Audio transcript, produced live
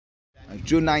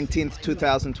June 19th,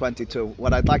 2022.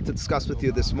 What I'd like to discuss with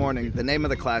you this morning, the name of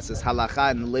the class is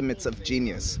Halacha and Limits of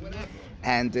Genius.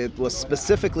 And it was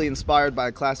specifically inspired by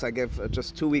a class I gave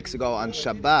just 2 weeks ago on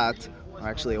Shabbat, or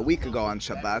actually a week ago on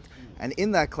Shabbat. And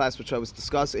in that class,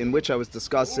 in which I was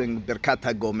discussing Birkat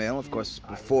HaGomel, of course,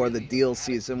 before the deal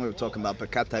season, we were talking about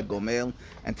Birkat HaGomel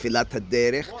and Tfilat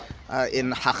HaDerech.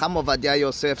 In Chacham Ovadia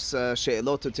Yosef's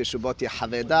She'elot Teshubot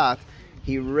Yehavedat,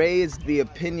 he raised the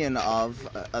opinion of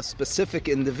a specific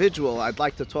individual. I'd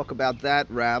like to talk about that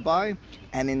rabbi,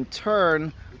 and in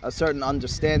turn, a certain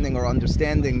understanding or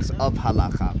understandings of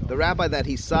halacha. The rabbi that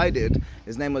he cited,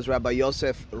 his name was Rabbi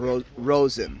Yosef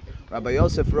Rosen. Rabbi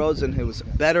Yosef Rosen, who was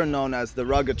better known as the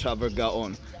Rogatchover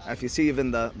Gaon. If you see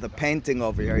even the painting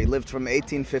over here, he lived from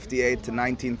 1858 to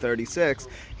 1936.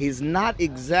 He's not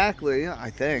exactly, I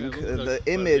think, the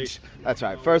image. That's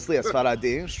right. Firstly, a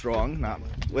Sfaradi, strong, not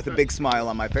with a big smile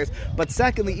on my face. But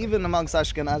secondly, even amongst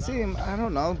Ashkenazim, I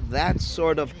don't know, that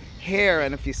sort of hair.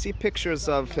 And if you see pictures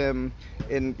of him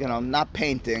in, not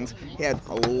paintings, he had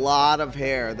a lot of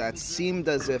hair that seemed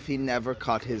as if he never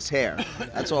cut his hair.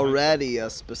 That's already a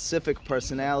specific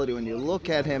personality. When you look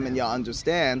at him and you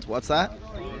understand, what's that?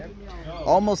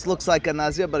 Almost looks like a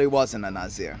Nazir, but he wasn't a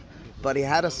Nazir. But he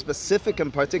had a specific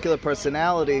and particular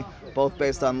personality, both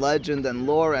based on legend and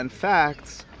lore and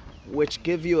facts, which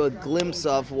give you a glimpse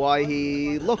of why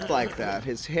he looked like that.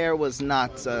 His hair was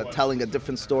not telling a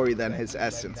different story than his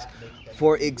essence.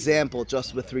 For example,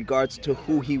 just with regards to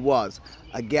who he was,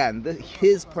 again,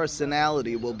 his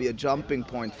personality will be a jumping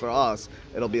point for us.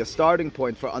 It'll be a starting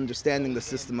point for understanding the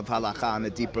system of halakha on a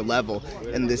deeper level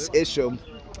in this issue.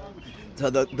 So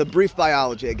the brief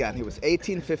biology, again, he was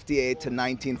 1858 to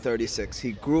 1936.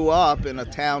 He grew up in a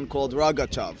town called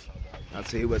Rogatchov.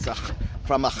 So he was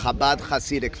from a Chabad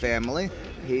Hasidic family.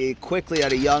 He quickly,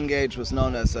 at a young age, was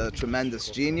known as a tremendous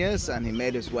genius, and he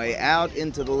made his way out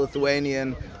into the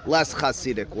Lithuanian, less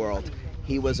Hasidic world.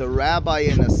 He was a rabbi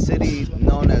in a city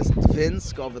known as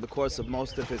Tvinsk over the course of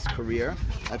most of his career,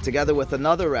 together with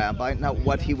another rabbi. Now,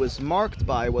 what he was marked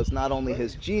by was not only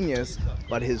his genius,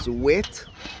 but his wit,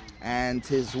 and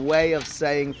his way of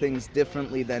saying things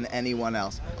differently than anyone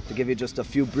else. To give you just a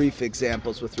few brief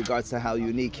examples with regards to how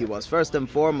unique he was. First and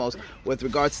foremost, with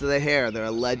regards to the hair, there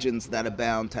are legends that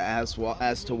abound as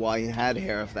to why he had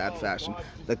hair of that fashion.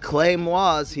 The claim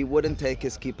was he wouldn't take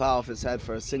his kippah off his head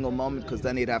for a single moment, because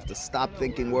then he'd have to stop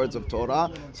thinking words of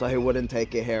Torah, so he wouldn't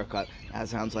take a haircut. That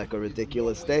sounds like a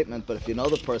ridiculous statement, but if you know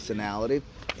the personality,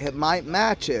 it might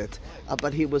match it.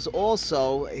 But he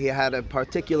had a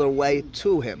particular way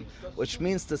to him, which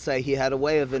means to say he had a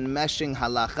way of enmeshing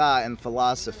halacha and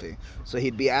philosophy. So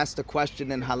he'd be asked a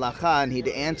question in halacha, and he'd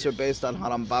answer based on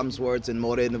Harambam's words in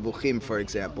Moreh Nevuchim, for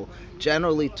example.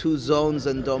 Generally two zones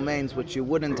and domains which you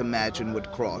wouldn't imagine would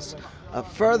cross.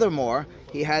 Furthermore,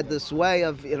 he had this way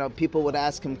of, people would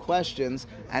ask him questions,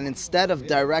 and instead of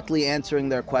directly answering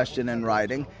their question in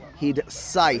writing, he'd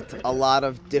cite a lot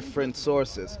of different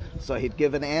sources. So he'd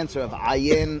give an answer of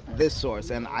ayin this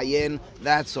source, and ayin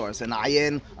that source, and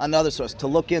ayin another source, to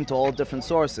look into all different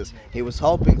sources. He was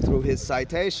hoping through his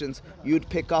citations, you'd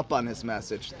pick up on his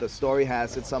message. The story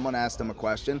has it, someone asked him a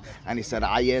question, and he said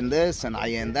ayin this, and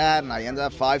ayin that, and ayin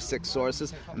that, 5-6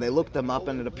 sources, and they looked them up,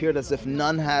 and it appeared as if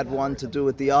none had one to do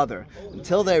with the other,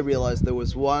 until they realized there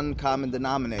was one common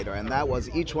denominator, and that was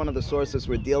each one of the sources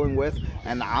we're dealing with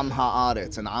an Am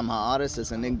Ha'aretz, and Am Ha'aretz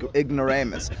is an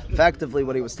ignoramus. Effectively,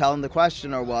 what he was telling the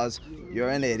questioner was, you're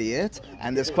an idiot,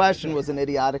 and this question was an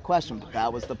idiotic question, but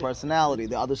that was the personality.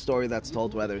 The other story that's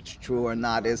told, whether it's true or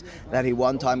not, is that he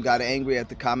one time got angry at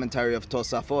the commentary of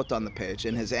Tosafot on the page.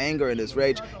 In his anger and his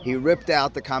rage, he ripped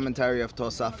out the commentary of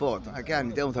Tosafot.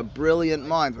 Again, he dealt with a brilliant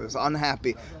mind, but he was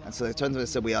unhappy, and so they turned to him and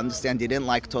said, we understand you didn't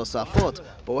like Tosafot,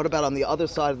 but what about on the other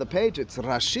side of the page? It's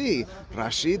Rashi.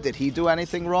 Rashi, did he do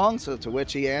anything wrong? So to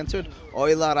which he answered,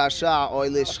 Oy la Rasha, oy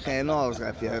li shcheno.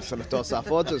 If you have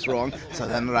Tosafot is wrong, so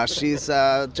then Rashi's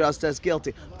just as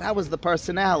guilty. That was the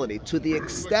personality, to the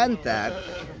extent that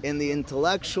in the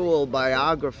intellectual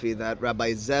biography that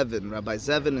Rabbi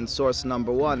Zevin in source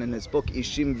number 1 in his book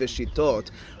Ishim Vishitot,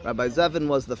 Rabbi Zevin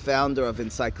was the founder of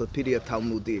Encyclopedia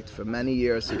Talmudit. For many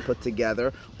years he put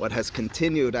together what has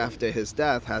continued after his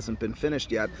death, hasn't been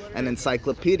finished yet, an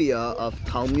encyclopedia of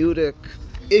Talmudic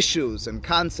issues and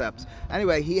concepts.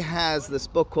 Anyway, he has this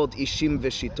book called Ishim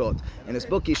Vishitot. In his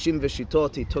book Ishim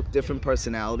Vishitot, he took different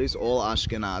personalities, all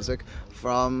Ashkenazic,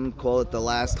 from, call it, the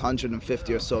last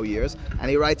 150 or so years, and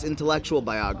he writes intellectual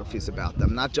biographies about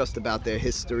them, not just about their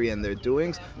history and their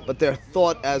doings, but their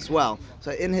thought as well.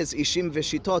 So in his Ishim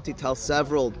Vishitot, he tells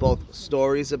several both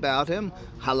stories about him,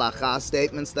 halakha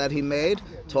statements that he made,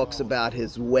 talks about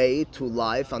his way to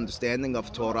life, understanding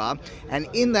of Torah, and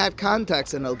in that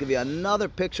context, and I'll give you another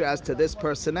picture as to this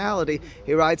personality,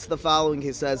 he writes the following.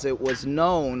 He says it was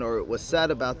known, or it was said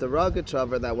about the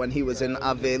Rogatchover, that when he was in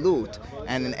Avelut,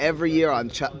 and in every year on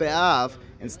B'Av,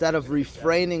 instead of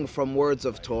refraining from words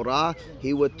of Torah,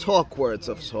 he would talk words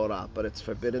of Torah. But it's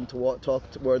forbidden to talk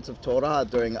words of Torah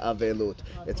during Avelut.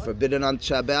 It's forbidden on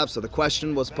Tisha B'Av. So the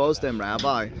question was posed to him,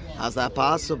 Rabbi, how's that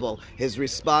possible? His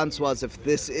response was, if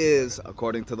this is,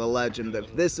 according to the legend,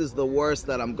 if this is the worst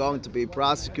that I'm going to be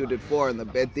prosecuted for in the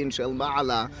Beit Din Shel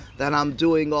Ma'ala, then I'm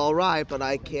doing all right, but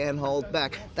I can't hold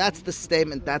back. That's the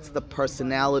statement, that's the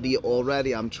personality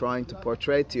already I'm trying to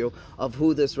portray to you of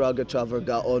who this Rogatchover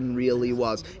Gaon really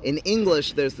was. In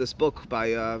English, there's this book by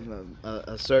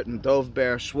a certain Dov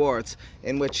Ber Schwartz,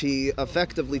 in which he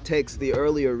effectively takes the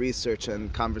earlier research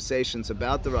and conversations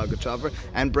about the Rogatchover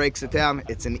and breaks it down.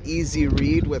 It's an easy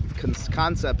read with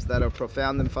concepts that are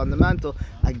profound and fundamental,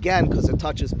 again, because it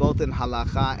touches both in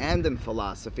halakha and in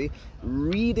philosophy.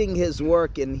 Reading his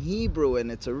work in Hebrew in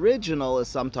its original is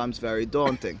sometimes very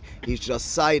daunting. He's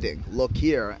just citing, look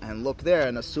here and look there,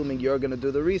 and assuming you're going to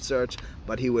do the research,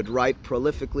 but he would write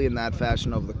prolifically in that fashion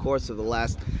over the course of the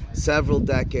last several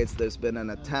decades. There's been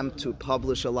an attempt to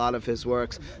publish a lot of his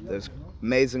works. There's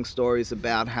amazing stories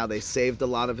about how they saved a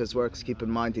lot of his works. Keep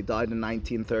in mind, he died in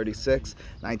 1936.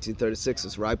 1936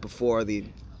 is right before the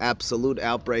absolute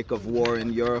outbreak of war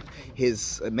in Europe.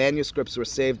 His manuscripts were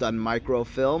saved on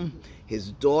microfilm.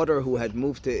 His daughter, who had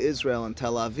moved to Israel and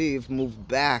Tel Aviv, moved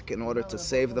back in order to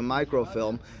save the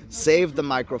microfilm, saved the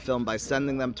microfilm by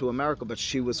sending them to America, but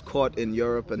she was caught in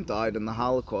Europe and died in the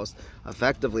Holocaust,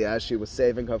 effectively as she was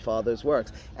saving her father's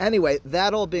works. Anyway,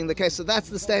 that all being the case, so that's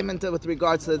the statement with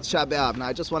regards to Tisha B'Av. Now,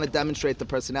 I just want to demonstrate the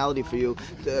personality for you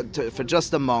for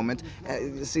just a moment.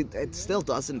 You see, it still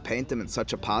doesn't paint him in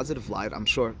such a positive light. I'm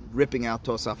sure ripping out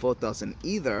Tosafot doesn't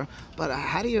either, but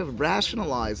how do you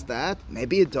rationalize that?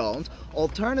 Maybe you don't.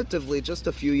 Alternatively, just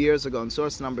a few years ago, in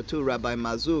source number 2, Rabbi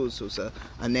Mazuz, who's a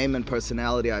name and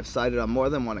personality I've cited on more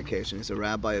than one occasion, he's a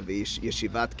rabbi of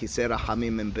Yeshivat Kisei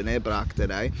Rahamim in Bnei Brak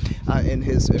today, in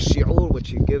his shi'ur, which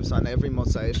he gives on every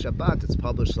Mosai Shabbat, it's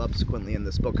published subsequently in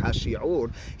this book,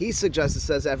 HaShi'ur, he suggests, it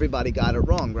says everybody got it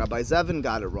wrong. Rabbi Zevin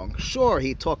got it wrong. Sure,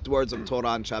 he talked words of Torah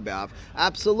on Shabbat.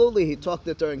 Absolutely, he talked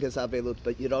it during his Avelut,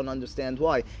 but you don't understand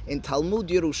why. In Talmud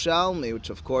Yerushalmi, which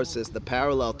of course is the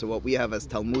parallel to what we have as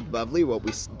Talmud Bavli, what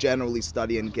we generally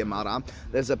study in Gemara,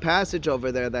 there's a passage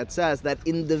over there that says that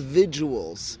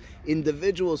individuals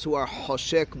who are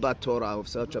hoshek b'Torah, with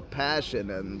such a passion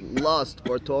and lust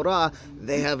for Torah,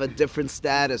 they have a different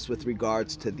status with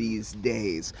regards to these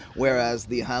days. Whereas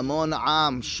the Hamon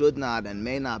Am should not and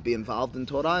may not be involved in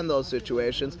Torah in those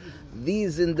situations.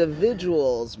 These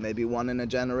individuals, maybe one in a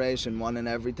generation, one in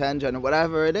every 10 generations,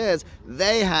 whatever it is,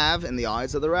 they have, in the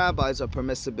eyes of the rabbis, a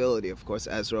permissibility. Of course,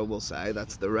 Ezra will say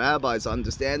that's the rabbis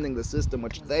understanding the system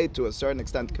which they, to a certain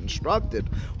extent, constructed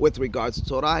with regards to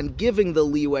Torah and giving the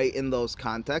leeway in those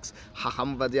contexts.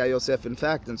 Hacham Ovadia Yosef, in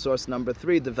fact, in source number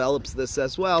 3, develops this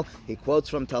as well. He quotes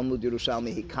from Talmud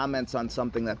Yerushalmi. He comments on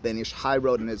something that Ben Ish Chai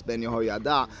wrote in his Ben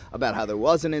Yehoyada about how there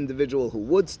was an individual who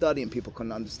would study and people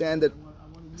couldn't understand it.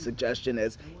 Suggestion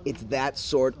is it's that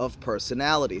sort of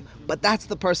personality, but that's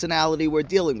the personality we're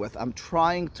dealing with. I'm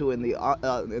trying to, in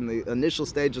the initial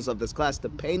stages of this class, to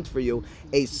paint for you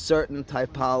a certain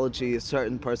typology, a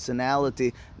certain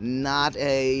personality, not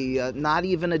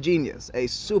even a genius, a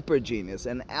super genius,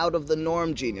 an out of the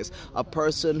norm genius, a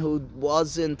person who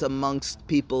wasn't amongst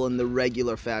people in the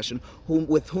regular fashion,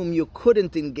 with whom you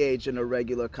couldn't engage in a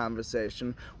regular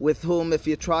conversation, with whom if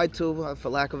you tried to, for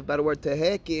lack of a better word,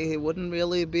 teheki, he wouldn't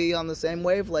really be on the same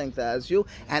wavelength as you,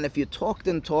 and if you talked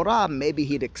in Torah, maybe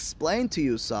he'd explain to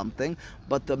you something,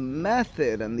 but the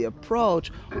method and the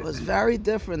approach was very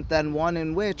different than one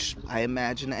in which I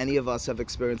imagine any of us have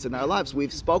experienced in our lives.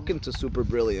 We've spoken to super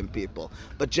brilliant people,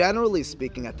 but generally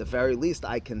speaking, at the very least,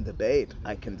 I can debate,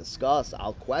 I can discuss,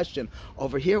 I'll question.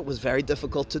 Over here, it was very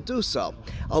difficult to do so.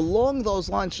 Along those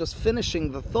lines, just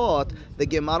finishing the thought, the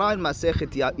Gemara in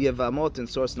Masechet Yevamot in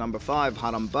source number 5,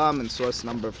 Harambam in source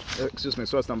number 4,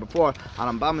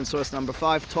 Harambam in source number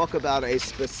 5 talk about a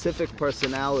specific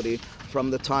personality from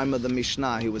the time of the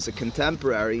Mishnah. He was a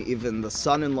contemporary, even the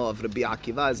son-in-law of Rabbi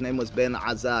Akiva. His name was Ben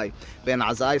Azai. Ben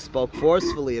Azai spoke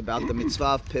forcefully about the mitzvah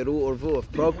of Peru Urvu,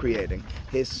 of procreating.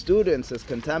 His students, his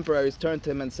contemporaries, turned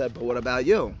to him and said, but what about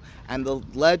you? And the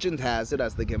legend has it,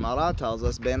 as the Gemara tells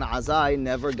us, Ben Azai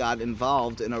never got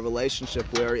involved in a relationship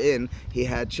wherein he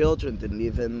had children, didn't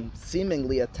even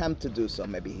seemingly attempt to do so.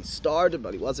 Maybe he started,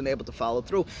 but he wasn't able to follow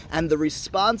through. And the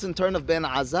response in turn of Ben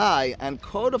Azai, and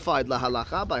codified la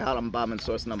halacha by Harambam in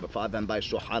source number 5 and by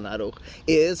Shulchan Aruch,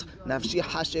 is Nafshi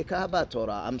hasheka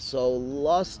b'Torah. I'm so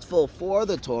lustful for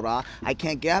the Torah, I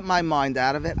can't get my mind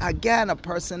out of it. Again, a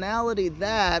personality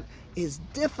that is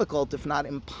difficult, if not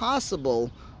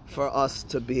impossible, for us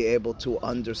to be able to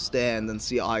understand and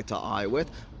see eye to eye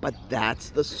with, but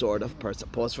that's the sort of person.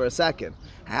 Pause for a second.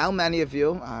 How many of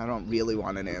you, I don't really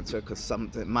want an answer because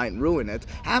something might ruin it,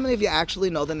 how many of you actually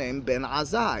know the name Ben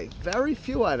Azai? Very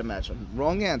few, I'd imagine.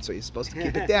 Wrong answer, you're supposed to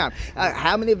keep it down.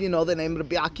 How many of you know the name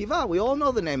Rabbi Akiva? We all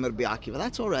know the name of Rabbi Akiva.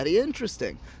 That's already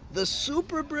interesting. The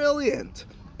super brilliant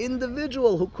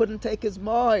individual who couldn't take his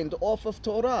mind off of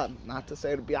Torah. Not to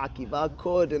say Rabbi Akiva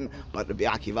could, but Rabbi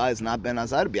Akiva is not Ben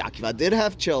Azai. Rabbi Akiva did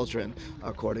have children.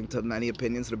 According to many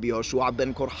opinions, Rabbi Yoshua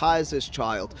ben Korcha is his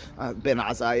child. Ben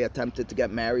Azai attempted to get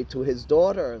married to his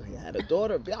daughter. He had a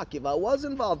daughter. Rabbi Akiva was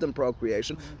involved in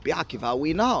procreation. Rabbi Akiva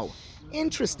we know.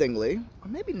 Interestingly, or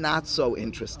maybe not so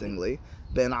interestingly,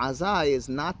 Ben Azai is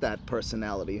not that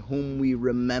personality whom we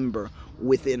remember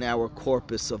within our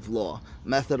corpus of law.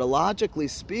 Methodologically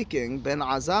speaking, Ben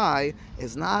Azai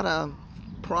is not a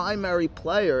primary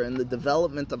player in the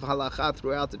development of halakha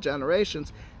throughout the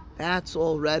generations. That's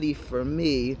already, for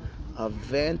me, a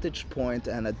vantage point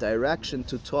and a direction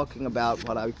to talking about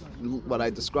what I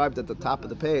described at the top of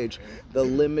the page, the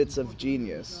limits of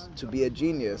genius. To be a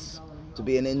genius, to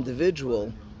be an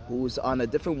individual who's on a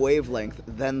different wavelength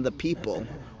than the people,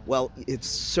 well, it's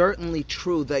certainly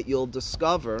true that you'll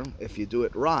discover, if you do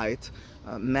it right,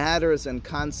 matters and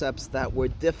concepts that were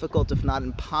difficult, if not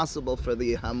impossible, for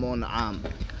the Hamon Am.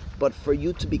 But for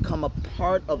you to become a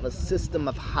part of a system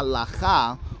of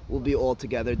halakha will be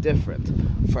altogether different.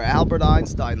 For Albert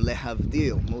Einstein,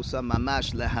 lehavdil, Musa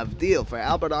Mamash lehavdil, for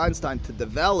Albert Einstein to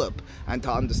develop and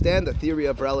to understand the theory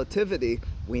of relativity,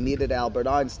 we needed Albert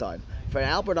Einstein. For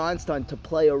Albert Einstein to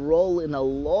play a role in a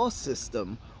law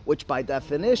system, which by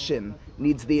definition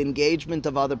needs the engagement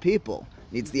of other people,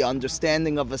 needs the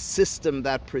understanding of a system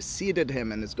that preceded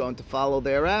him and is going to follow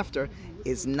thereafter,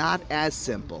 is not as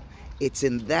simple. It's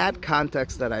in that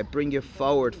context that I bring you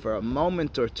forward for a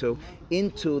moment or two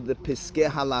into the Piskei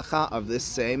Halacha of this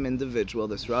same individual,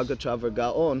 this Rogachover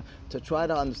Gaon, to try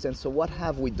to understand, so what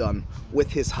have we done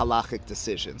with his halachic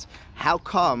decisions? How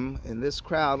come in this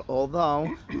crowd,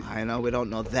 although I know we don't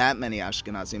know that many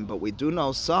Ashkenazim, but we do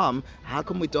know some, how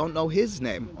come we don't know his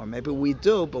name? Or maybe we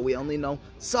do, but we only know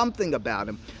something about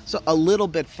him. So a little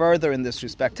bit further in this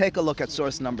respect, take a look at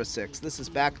source number 6. This is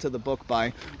back to the book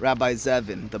by Rabbi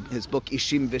Zevin, his book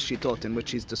Ishim Vishitot, in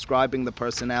which he's describing the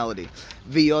personality.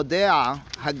 V'yodea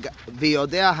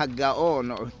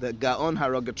HaGaon, or the Gaon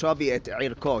HaRogachovi et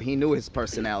Irko, he knew his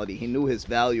personality, he knew his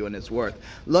value and his worth.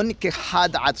 Lo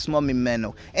nikehad atzmo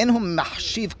mimenu, enhu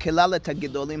mahshiv kelalet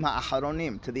hagedolim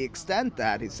ha'acharonim. To the extent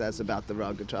that, he says about the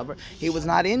Rogachover, he was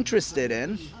not interested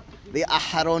in the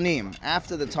Aharonim,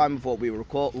 after the time of what we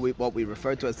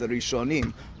refer to as the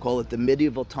Rishonim, call it the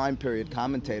medieval time period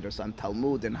commentators on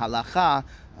Talmud and Halacha.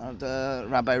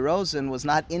 Rabbi Rosen was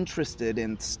not interested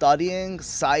in studying,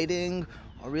 citing,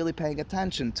 or really paying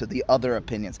attention to the other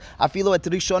opinions. Afilu et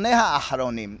Rishonei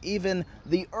Aharonim, even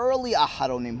the early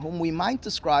Aharonim, whom we might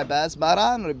describe as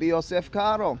Maran, Rabbi Yosef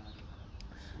Karo.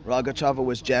 Rogachover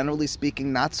was generally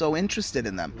speaking not so interested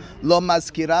in them. Lo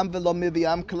mazkiram velo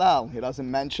miviam klal. He doesn't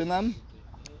mention them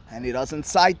and he doesn't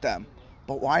cite them.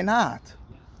 But why not?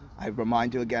 I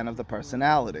remind you again of the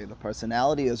personality. The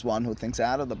personality is one who thinks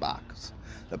out of the box.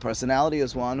 The personality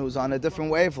is one who's on a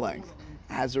different wavelength.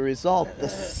 As a result, the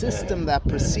system that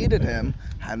preceded him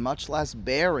had much less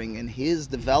bearing in his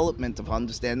development of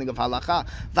understanding of halakha.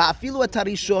 Va'afilu et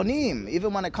harishonim,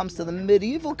 even when it comes to the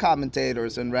medieval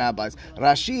commentators and rabbis,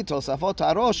 Rashi, Tosafot,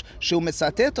 Harosh, shu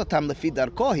mesatet otam lefi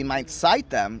darko, he might cite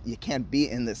them. You can't be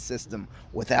in this system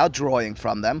without drawing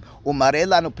from them. Umareh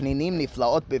lanu pninim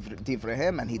niflaot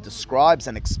b'divrehem, and he describes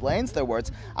and explains their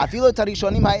words. Afilu et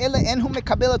harishonim ha'ele enhu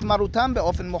mekabel et marutam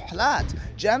be'ofen muhlat.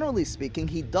 Generally speaking,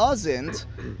 he doesn't,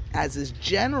 as is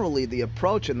generally the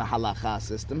approach in the halakha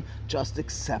system, just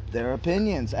accept their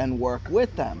opinions and work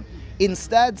with them.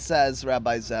 Instead, says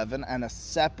Rabbi Zevin, and a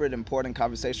separate important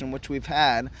conversation which we've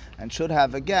had and should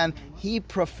have again, he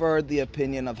preferred the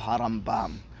opinion of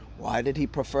Harambam, Why did he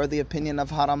prefer the opinion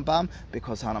of Harambam?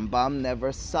 Because Harambam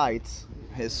never cites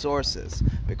his sources,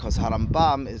 because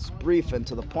Harambam is brief and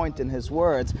to the point in his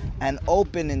words and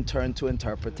open in turn to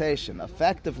interpretation.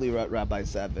 Effectively, what Rabbi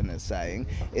Zevin is saying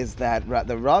is that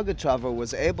the Rogachover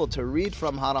was able to read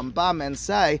from Harambam and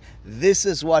say, this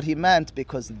is what he meant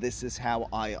because this is how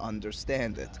I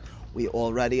understand it. We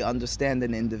already understand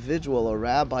an individual, a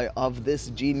rabbi of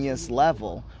this genius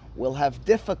level, will have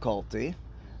difficulty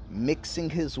mixing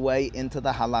his way into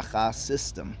the halacha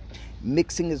system,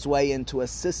 mixing his way into a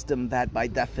system that by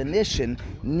definition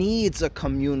needs a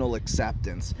communal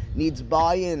acceptance, needs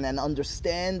buy-in and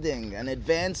understanding and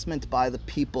advancement by the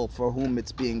people to whom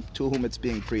it's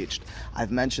being preached.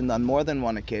 I've mentioned on more than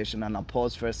one occasion, and I'll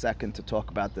pause for a second to talk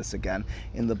about this again.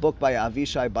 In the book by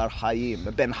Avishai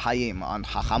Ben Hayim on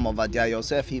Chacham Ovadia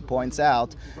Yosef, he points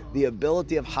out the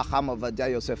ability of Chacham Ovadia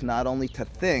Yosef not only to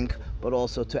think, but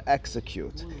also to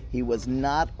execute. He was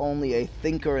not only a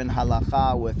thinker in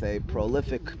halacha with a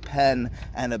prolific pen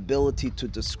and ability to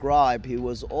describe, he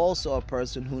was also a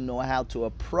person who knew how to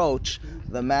approach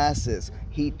the masses.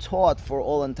 He taught, for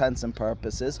all intents and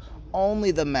purposes, only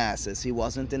the masses. He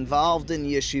wasn't involved in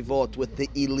yeshivot with the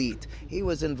elite. He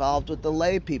was involved with the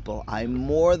lay people. I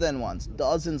more than once,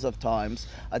 dozens of times,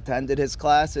 attended his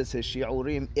classes, his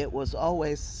shiurim. It was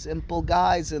always simple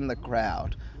guys in the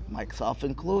crowd, myself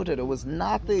included. It was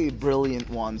not the brilliant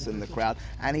ones in the crowd.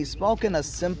 And he spoke in a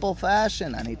simple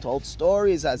fashion, and he told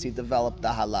stories as he developed the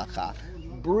halacha.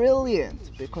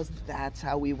 Brilliant, because that's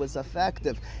how he was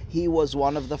effective. He was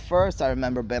one of the first, I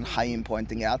remember Ben Hayim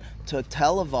pointing out, to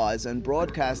televise and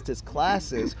broadcast his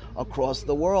classes across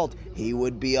the world. He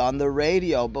would be on the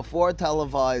radio before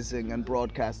televising and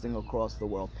broadcasting across the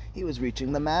world. He was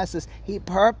reaching the masses. He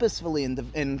purposefully,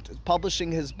 in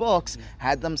publishing his books,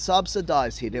 had them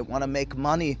subsidized. He didn't want to make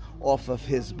money off of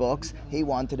his books. He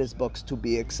wanted his books to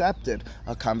be accepted.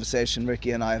 A conversation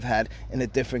Ricky and I have had in a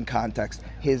different context.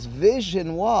 His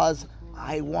vision was,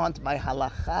 I want my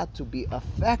halacha to be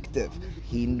effective.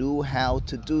 He knew how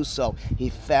to do so. He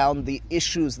found the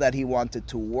issues that he wanted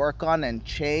to work on and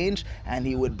change, and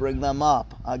he would bring them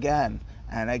up again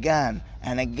and again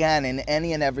and again in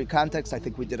any and every context. I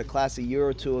think we did a class a year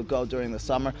or two ago during the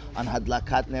summer on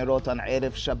Hadlakat Nerot on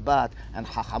Erev Shabbat, and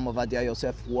Chacham Ovadia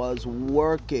Yosef was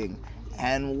working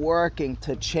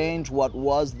to change what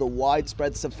was the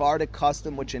widespread Sephardic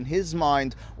custom, which in his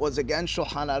mind was against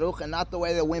Shulchan Aruch and not the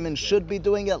way that women should be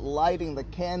doing it, lighting the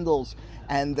candles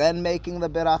and then making the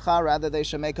beracha. Rather, they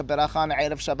should make a beracha on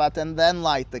Erev Shabbat and then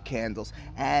light the candles.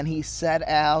 And he set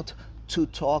out to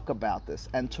talk about this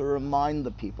and to remind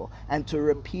the people and to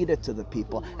repeat it to the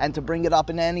people and to bring it up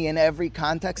in any and every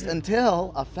context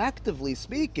until, effectively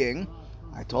speaking,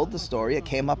 I told the story. It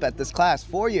came up at this class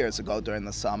 4 years ago during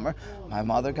the summer. My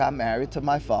mother got married to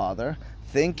my father,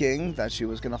 thinking that she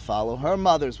was going to follow her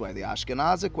mother's way, the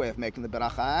Ashkenazic way of making the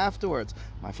beracha afterwards.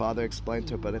 My father explained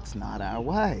to her, but it's not our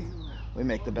way. We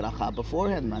make the beracha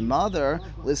beforehand. My mother,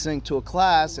 listening to a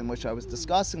class in which I was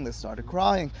discussing this, started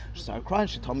crying. She started crying.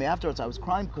 She told me afterwards I was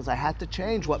crying because I had to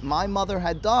change what my mother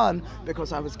had done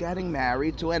because I was getting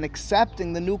married to and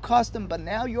accepting the new custom. But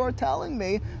now you're telling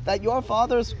me that your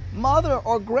father's mother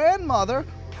or grandmother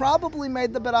probably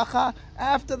made the beracha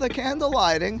after the candle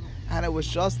lighting. And it was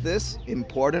just this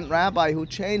important rabbi who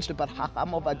changed it. But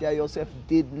Chacham Ovadia Yosef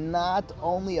did not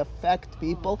only affect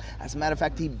people, as a matter of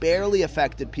fact, he barely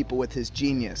affected people with his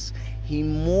genius. He,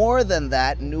 more than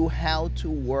that, knew how to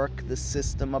work the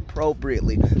system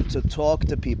appropriately, to talk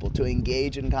to people, to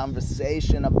engage in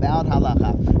conversation about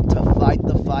halacha, to fight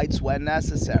the fights when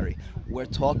necessary. We're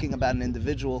talking about an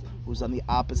individual who's on the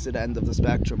opposite end of the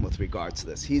spectrum with regards to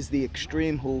this. He's the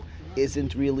extreme who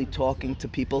isn't really talking to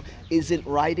people, isn't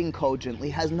writing cogently,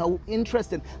 has no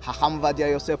interest in. Chacham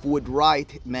Ovadia Yosef would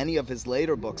write many of his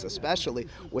later books, especially,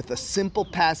 with a simple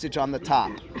passage on the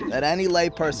top that any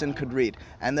layperson could read.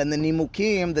 And then the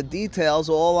nimukim, the details,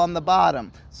 all on the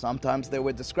bottom. Sometimes there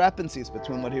were discrepancies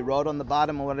between what he wrote on the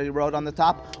bottom and what he wrote on the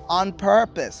top on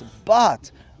purpose.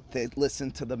 But they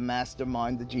listen to the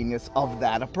mastermind, the genius of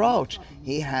that approach.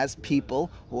 He has people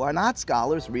who are not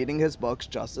scholars reading his books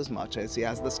just as much as he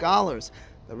has the scholars.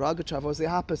 The Rogachover was the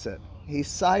opposite. He's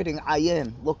citing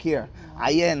ayin, look here,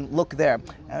 ayin, look there.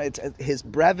 And his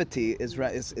brevity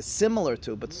is similar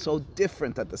to, but so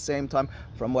different at the same time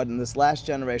from what in this last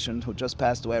generation who just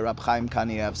passed away, Rab Chaim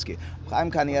Kanievsky. Chaim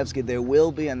Kanievsky, there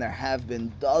will be and there have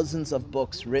been dozens of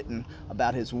books written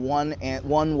about his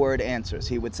one-word answers.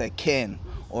 He would say kin,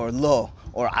 or lo,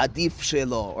 or adif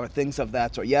shelo, or things of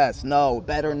that sort. Yes, no,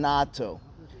 better not to.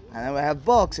 And then we have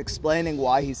books explaining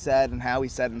why he said and how he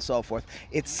said and so forth.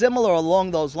 It's similar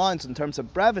along those lines in terms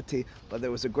of brevity, but there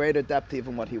was a greater depth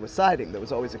even what he was citing. There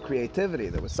was always a creativity.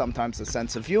 There was sometimes a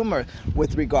sense of humor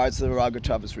with regards to the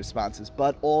Rogachev's responses.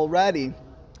 But already,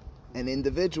 an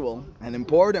individual, an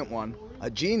important one, a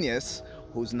genius,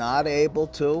 who's not able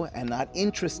to and not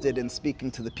interested in speaking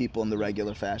to the people in the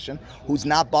regular fashion, who's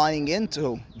not buying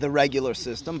into the regular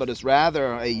system, but is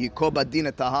rather a Yikob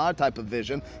Adina Tahar type of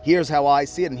vision. Here's how I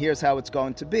see it and here's how it's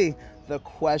going to be. The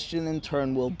question in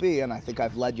turn will be, and I think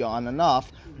I've led you on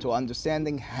enough, to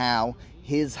understanding how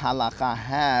his halakha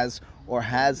has or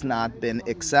has not been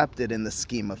accepted in the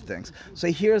scheme of things. So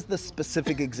here's the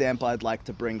specific example I'd like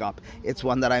to bring up. It's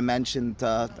one that I mentioned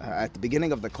at the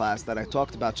beginning of the class that I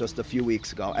talked about just a few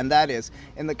weeks ago, and that is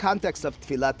in the context of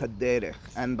Tfilat HaDerech,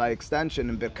 and by extension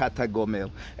in Birkat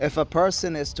HaGomel. If a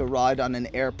person is to ride on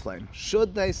an airplane,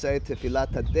 should they say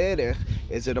Tfilat HaDerech?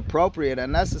 Is it appropriate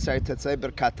and necessary to say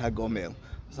Birkat HaGomel?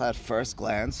 So at first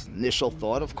glance, initial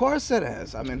thought, of course it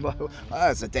is. I mean,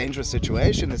 it's a dangerous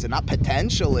situation, is it not?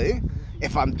 Potentially.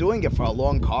 If I'm doing it for a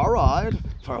long car ride,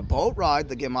 for a boat ride,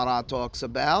 the Gemara talks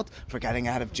about, for getting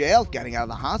out of jail, getting out of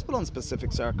the hospital in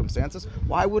specific circumstances,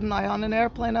 why wouldn't I on an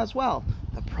airplane as well?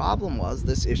 The problem was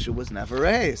this issue was never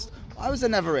raised. Why was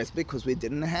it never raised? Because we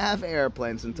didn't have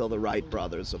airplanes until the Wright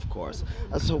brothers, of course.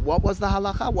 So what was the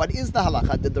halakha? What is the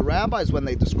halakha? Did the rabbis, when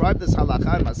they describe this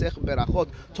halakha in Masech Berachot,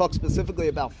 talk specifically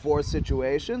about 4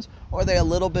 situations, or are they a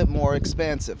little bit more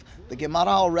expansive? The Gemara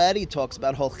already talks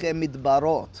about holchei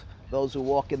midbarot, those who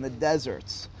walk in the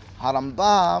deserts.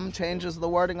 Harambam changes the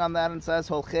wording on that and says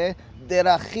holchei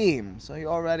derachim. So he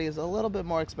already is a little bit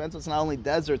more expensive. It's not only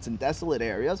deserts and desolate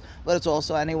areas, but it's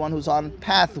also anyone who's on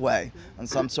pathway, on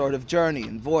some sort of journey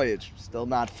and voyage. Still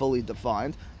not fully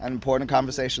defined, and important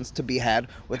conversations to be had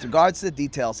with regards to the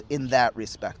details in that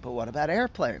respect. But what about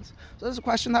airplanes? So there's a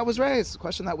question that was raised.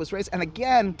 And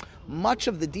again, much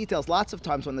of the details, lots of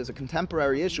times when there's a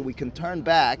contemporary issue, we can turn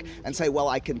back and say, well,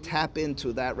 I can tap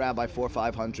into that rabbi 400 or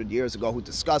 500 years ago who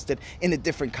discussed it in a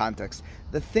different context.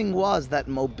 The thing was that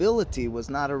mobility was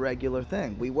not a regular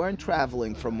thing. We weren't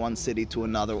traveling from one city to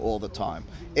another all the time.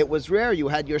 It was rare. You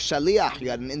had your shaliach, you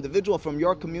had an individual from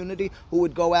your community who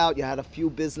would go out. You had a few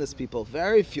business people,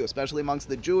 very few, especially amongst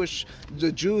the Jews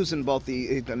in both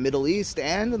the Middle East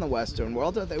and in the Western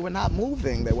world. They were not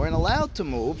moving. They weren't allowed to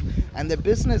move, and their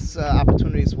business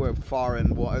opportunities were far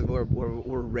and were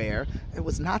rare. It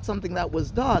was not something that was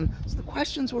done. So the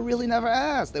questions were really never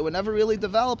asked. They were never really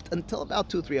developed until about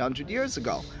 200-300 years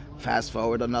ago. Fast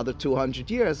forward another 200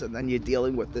 years, and then you're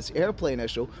dealing with this airplane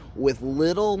issue with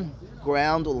little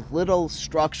ground, little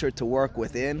structure to work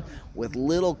within, with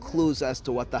little clues as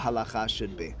to what the halakha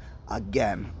should be.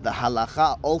 Again, the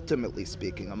halakha, ultimately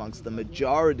speaking, amongst the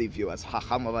majority view, as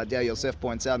Chacham Ovadia Yosef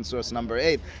points out in source number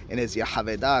 8 in his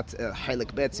Yahavedat,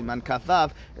 Chelik Bet Siman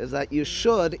Kavav, is that you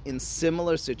should, in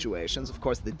similar situations, of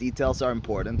course the details are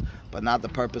important, but not the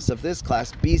purpose of this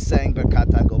class, be saying Birkat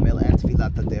HaGomel and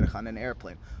Tfilat HaDerech on an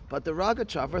airplane. But the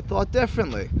Ragachover thought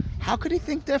differently. How could he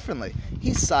think differently?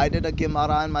 He cited a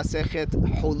Gemara in Masechet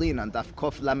Hulin on Daf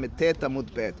Kof Lametet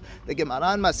Amud Bet. The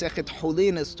Gemara in Masechet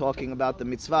Hulin is talking about the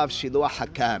mitzvah of Shiluach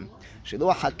Hakan.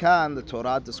 Shiluach Hakan, the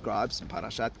Torah describes in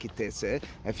Parashat Kitese,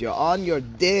 if you're on your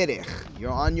derech,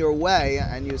 you're on your way,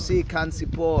 and you see kan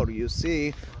sipor, you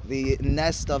see the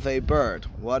nest of a bird.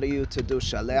 What are you to do?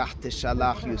 Shalech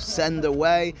tishalach. You send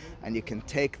away, and you can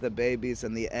take the babies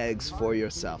and the eggs for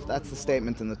yourself. That's the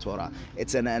statement in the Torah.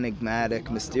 It's an enigmatic,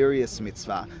 mysterious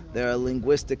mitzvah. There are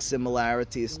linguistic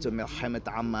similarities to Milchemet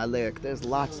Amalek. There's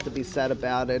lots to be said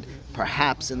about it,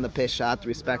 perhaps in the Peshat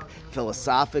respect.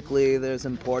 Philosophically, there's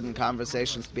important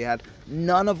conversations to be had,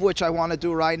 none of which I want to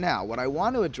do right now. What I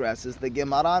want to address is the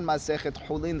Gemara in Masechet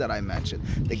Hulin that I mentioned.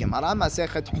 The Gemara in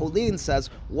Masechet Hulin says,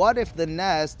 what if the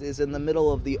nest is in the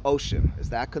middle of the ocean? Is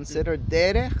that considered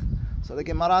derech? So the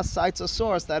Gemara cites a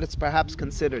source that it's perhaps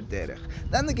considered derech.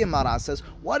 Then the Gemara says,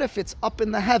 what if it's up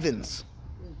in the heavens?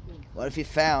 What if you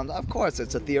found, of course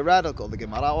it's a theoretical, the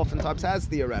Gemara oftentimes has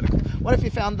theoretical. What if you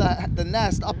found the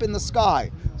nest up in the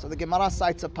sky? So the Gemara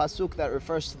cites a pasuk that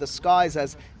refers to the skies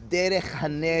as derech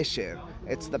hanesher.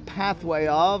 It's the pathway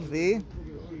of the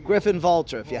griffin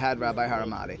vulture, if you had Rabbi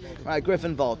Haramadi. Right,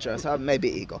 griffin vulture, so maybe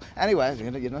eagle. Anyway,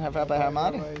 you don't have Rabbi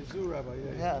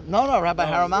Haramadi? Yeah. No, Rabbi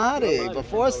Haramadi,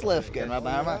 before Slifkin, Rabbi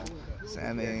Haramadi.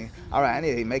 Sammy. All right,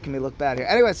 anyway, making me look bad here.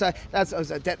 Anyway, so that's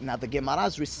now the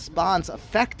Gemara's response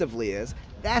effectively is,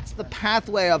 that's the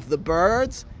pathway of the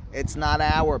birds, it's not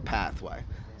our pathway.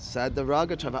 Said the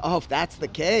Ragachover, if that's the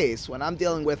case, when I'm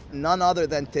dealing with none other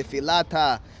than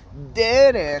Tefilata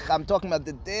Derech, I'm talking about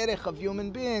the Derech of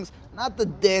human beings, not the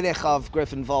derech of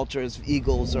griffin vultures,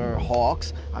 eagles, or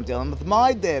hawks. I'm dealing with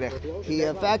my derech. He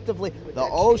effectively, the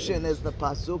ocean is the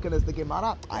pasuk and is the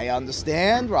Gemara. I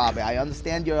understand, Rabbi. I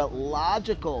understand your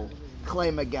logical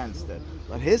claim against it.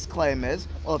 But his claim is,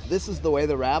 well, if this is the way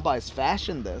the rabbis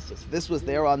fashioned this, if this was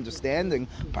their understanding,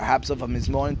 perhaps of a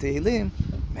Mizmor and Tehillim,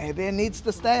 maybe it needs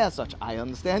to stay as such. I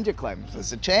understand your claim.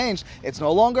 It's a change. It's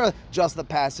no longer just the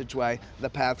passageway, the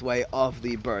pathway of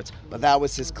the birds. But that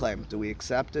was his claim. Do we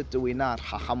accept it? Do we not?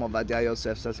 Chacham Ovadia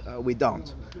Yosef says, we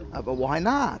don't. But why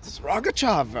not? It's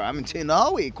Rogachover. I mean,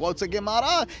 he quotes a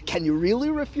Gemara. Can you really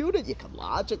refute it? You can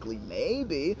logically,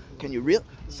 maybe. Can you really?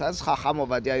 Says Chacham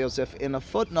Ovadia Yosef in a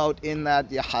footnote in that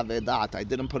Yahavedat. I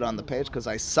didn't put it on the page because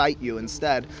I cite you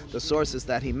instead the sources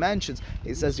that he mentions.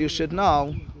 He says, you should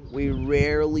know, we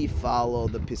rarely follow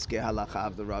the Piskei Halacha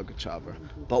of the Rogachover.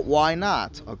 But why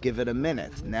not? I'll give it a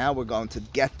minute. Now we're going to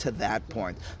get to that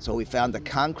point. So we found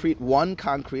one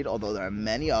concrete, although there are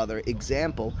many other,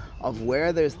 example of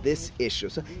where there's this issue.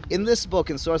 So in this book,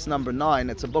 in source number 9,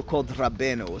 it's a book called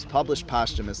Rabbeinu. It was published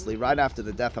posthumously right after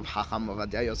the death of Chacham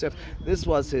Ovadia Yosef. This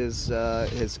was his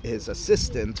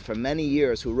assistant for many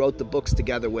years who wrote the books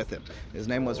together with him. His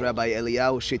name was Rabbi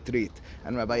Eliyahu Shitrit.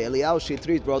 And Rabbi Eliyahu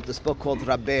Shitrit wrote this book called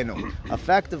Rabbeinu.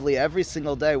 Effectively, every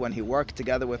single day when he worked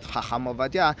together with Chacham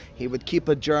Ovadia, he would keep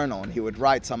a journal and he would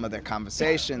write some of their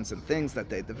conversations and things that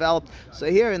they developed. So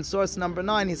here in source number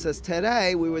 9, he says,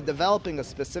 today we were developing a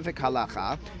specific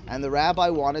halacha, and the rabbi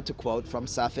wanted to quote from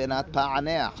Safinat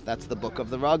Pa'aneach. That's the book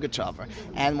of the Rogachover.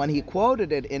 And when he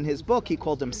quoted it in his book, he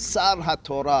called him Sar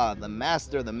HaTorah, the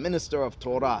master, the minister of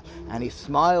Torah. And he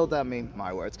smiled at me,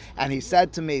 my words, and he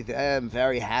said to me, I'm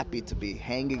very happy to be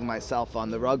hanging myself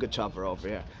on the Rogachover over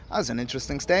here. That was an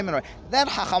interesting statement, right? Then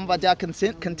Chacham Ovadia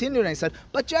continued and he said,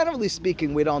 but generally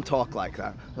speaking, we don't talk like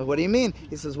that. But what do you mean?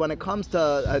 He says, when it comes to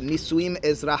Nisuim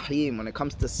Ezrahim, when it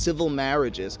comes to civil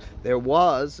marriages, there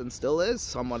was, and still is,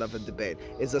 somewhat of a debate.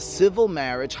 Is a civil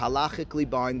marriage halachically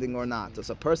binding or not? Does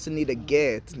a person need a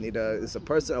get? Is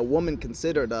a woman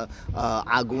considered a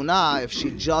aguna if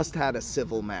she just had a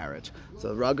civil marriage?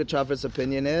 So Rogachover's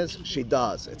opinion is she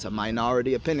does. It's a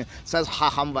minority opinion. Says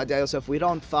Chacham Ovadia Yosef, we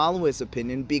don't follow his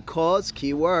opinion because,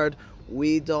 keyword,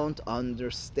 we don't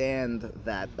understand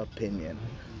that opinion.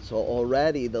 So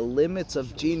already the limits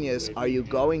of genius, are you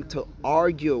going to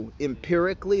argue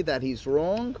empirically that he's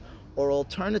wrong? Or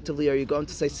alternatively, are you going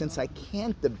to say, since I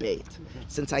can't debate,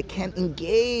 since I can't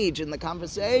engage in the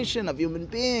conversation of human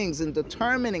beings in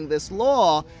determining this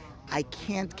law, I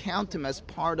can't count him as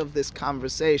part of this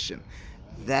conversation.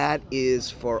 That is,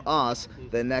 for us,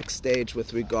 the next stage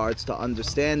with regards to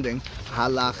understanding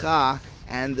halacha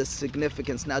and the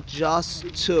significance. Now,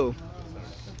 just to...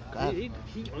 He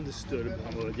understood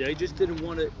it. He just didn't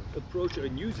want to approach it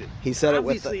and use it. He said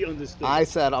Obviously it with understood. I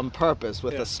said on purpose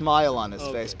with a smile on his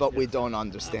face, but we don't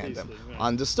understand him. Right.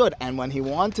 Understood. And when he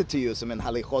wanted to use him in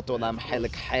Halichot Olam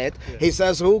Chelik Het, he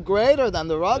says, who greater than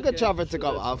the Rogachover to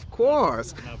go? Of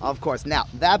course. Now,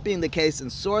 that being the case in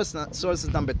sources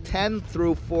number 10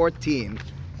 through 14,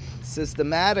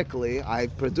 systematically, I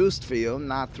produced for you,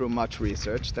 not through much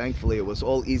research. Thankfully, it was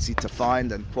all easy to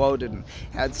find and quoted, and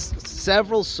had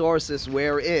several sources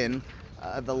wherein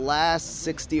the last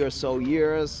 60 or so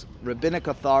years, rabbinic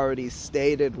authorities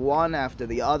stated one after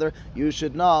the other, you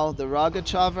should know, the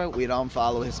Rogachover, we don't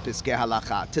follow his Piskei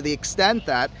Halacha. To the extent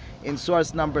that in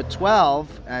source number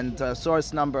 12 and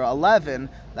source number 11,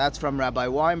 that's from Rabbi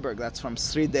Weinberg, that's from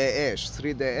Sridei Ish.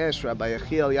 Sridei Ish, Rabbi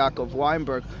Yechiel Yaakov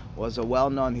Weinberg, was a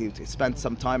well-known, he spent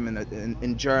some time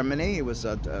in Germany. He was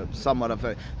somewhat of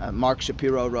a, Mark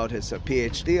Shapiro wrote his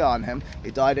PhD on him.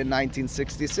 He died in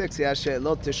 1966. He has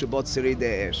She'elot Teshubot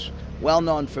Sridei Ish. Well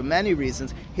known for many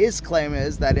reasons. His claim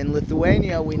is that in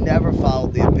Lithuania we never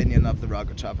followed the opinion of the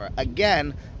Rogachover.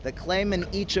 Again, the claim in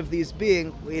each of these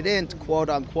being, we didn't quote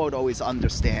unquote always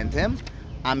understand him.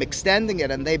 I'm extending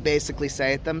it, and they basically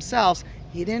say it themselves.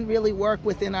 He didn't really work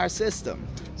within our system.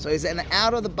 So he's an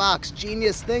out-of-the-box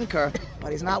genius thinker,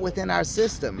 but he's not within our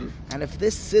system. And if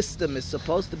this system is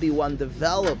supposed to be one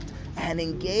developed and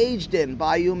engaged in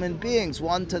by human beings,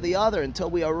 one to the other,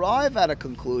 until we arrive at a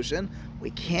conclusion,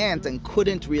 we can't and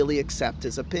couldn't really accept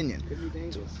his opinion. It could be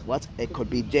dangerous. It could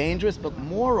be dangerous, but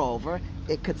moreover,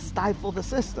 it could stifle the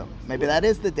system. Maybe that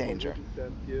is the danger.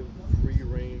 That give free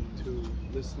rein to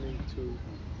listening to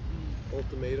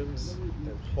ultimatums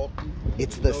and talk.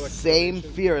 It's the same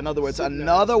fear. In other words,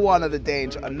 another one of the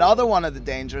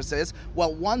dangers is,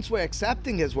 well, once we're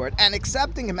accepting his word and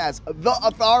accepting him as the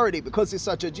authority because he's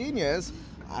such a genius,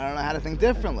 I don't know how to think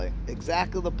differently.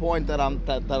 Exactly the point that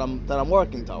I'm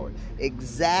working toward.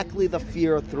 Exactly the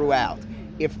fear throughout.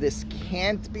 If this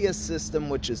can't be a system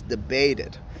which is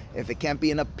debated, If it can't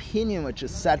be an opinion which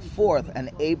is set forth and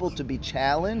able to be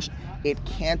challenged, it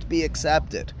can't be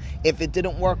accepted. If it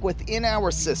didn't work within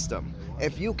our system,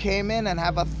 if you came in and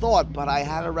have a thought, but I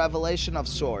had a revelation of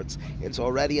sorts, it's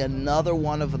already another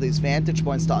one of these vantage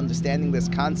points to understanding this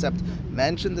concept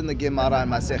mentioned in the Gemara in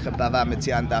Masechet Bava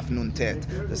Metzian Daf Nun Tet.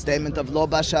 The statement of Lo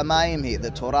Bashamayim Hi,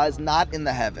 the Torah is not in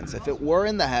the heavens. If it were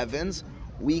in the heavens,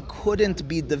 we couldn't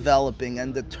be developing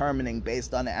and determining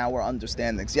based on our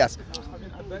understandings. Yes?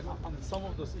 On some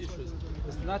of those issues,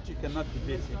 it's not you cannot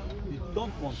debate it. You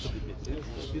don't want to debate it.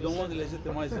 You don't want to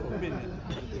legitimize the opinion.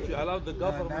 If you allow the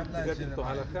government to get into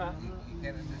halakha.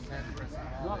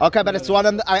 Okay, but it's one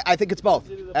of the, I think it's both.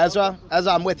 Ezra,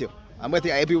 I'm with you.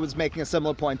 Abi was making a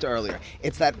similar point earlier.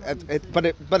 It's that,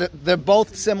 they're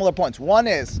both similar points. One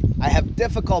is, I have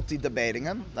difficulty debating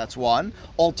him. That's one.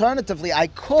 Alternatively, I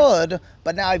could,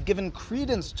 but now I've given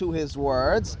credence to his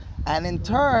words, and in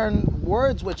turn,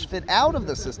 words which fit out of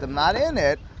the system, not in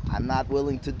it, I'm not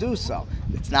willing to do so.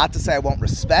 It's not to say I won't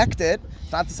respect it.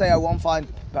 It's not to say I won't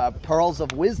find pearls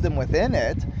of wisdom within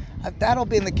it. That'll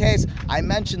be in the case. I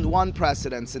mentioned one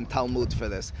precedence in Talmud for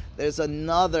this. There's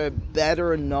another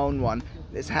better known one.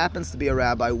 This happens to be a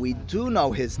rabbi. We do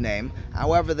know his name.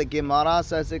 However, the Gemara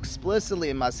says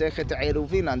explicitly in Masechet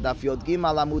Eruvin on Daf Yod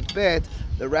Gimel Amud Bet,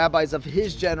 the rabbis of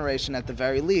his generation at the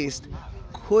very least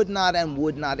could not and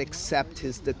would not accept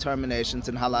his determinations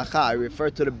in halakha. I refer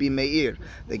to Rabbi Meir.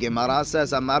 The Gemara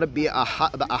says, Amar Rabbi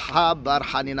Aha bar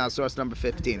Hanina, source number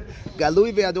 15.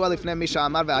 Galui ve'yadua lifnei mi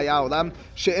she'amar ve'haya olam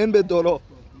she'en bedoro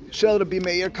shel Rabbi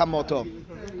Meir kamoto.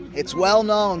 It's well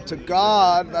known to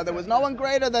God that there was no one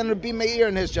greater than Rabbi Meir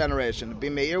in his generation. Rabbi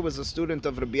Meir was a student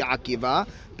of Rabbi Akiva.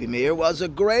 Rabbi Meir was a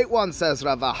great one, says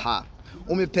Rav Aha.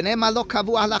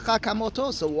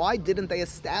 So why didn't they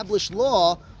establish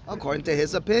law according to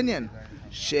his opinion?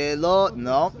 Shelo,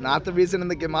 no, not the reason in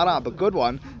the Gemara, but good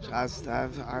one. Just,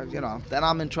 then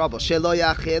I'm in trouble. Shelo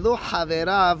yachelu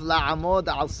haverav la'amod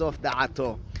al sof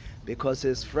da'ato. Because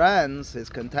his friends, his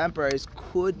contemporaries,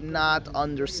 could not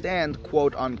understand,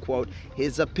 quote unquote,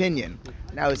 his opinion.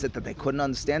 Now, is it that they couldn't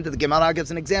understand it? The Gemara gives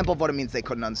an example of what it means they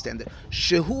couldn't understand it.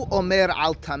 Shehu omer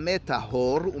al tameh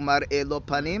tahor umar elo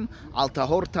panim, al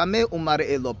tahor tameh umar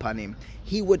elo panim.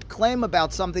 He would claim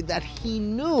about something that he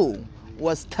knew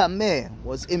was tameh,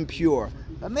 was impure.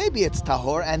 But maybe it's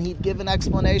tahor, and he'd give an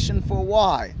explanation for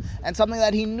why. And something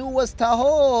that he knew was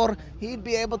tahor, he'd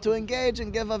be able to engage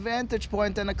and give a vantage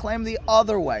point and a claim the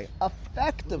other way.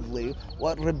 Effectively,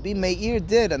 what Rabbi Meir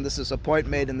did, and this is a point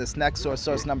made in this next source,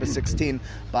 source number 16,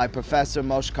 by Professor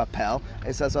Moshe Kapel,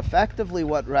 it says effectively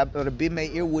what Rabbi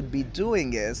Meir would be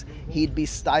doing is, he'd be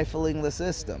stifling the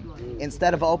system.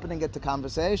 Instead of opening it to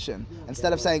conversation,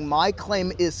 instead of saying, my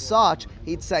claim is such,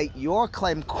 he'd say, your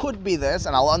claim could be this,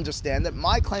 and I'll understand it.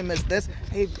 My claim is this.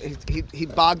 He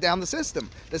bogged down the system.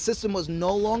 The system was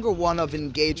no longer one of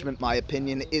engagement. My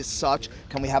opinion is such.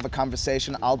 Can we have a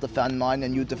conversation? I'll defend mine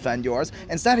and you defend yours.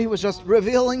 Instead, he was just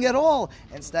revealing it all.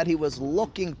 Instead, he was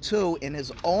looking to, in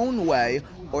his own way,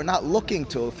 or not looking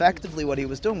to. Effectively, what he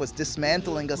was doing was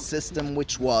dismantling a system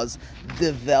which was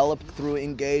developed through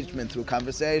engagement, through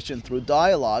conversation, through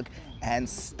dialogue, and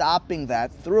stopping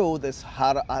that through this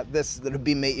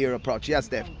Rabbi Meir approach. Yes,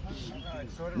 Dave?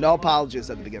 No apologies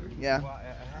at the beginning. Yeah?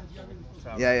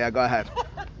 Yeah, go ahead.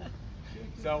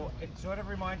 So it sort of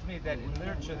reminds me that in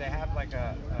literature they have like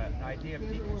an idea of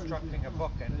deconstructing a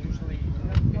book, and usually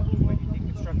when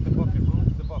you deconstruct the book, it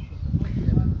ruins the book.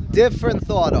 Different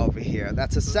thought over here.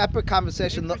 That's a separate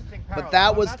conversation. But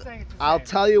that was, I'll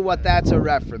tell you what that's a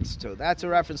reference to. That's a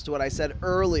reference to what I said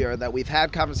earlier that we've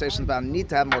had conversations about, need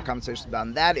to have more conversations about,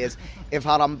 and that is, if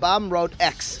Harambam wrote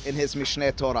X in his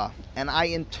Mishneh Torah, and I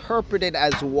interpret it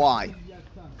as Y,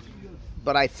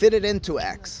 but I fit it into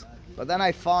X, but then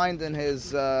I find in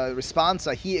his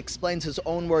responsa, he explains his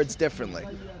own words differently.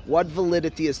 What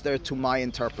validity is there to my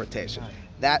interpretation?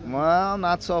 That, well,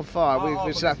 not so far.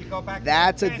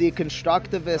 That's a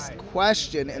deconstructivist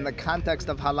question in the context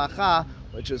of halakha,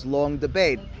 which is long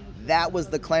debate. That was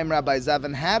the claim Rabbi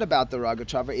Zevin had about the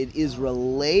Rogachover. It is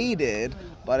related,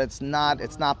 but it's not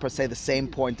per se the same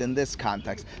point in this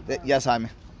context. Yes, I'm.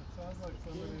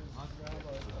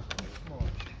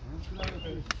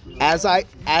 As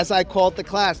I called the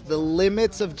class, the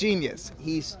limits of genius.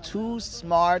 He's too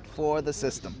smart for the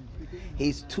system.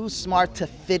 He's too smart to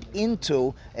fit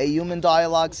into a human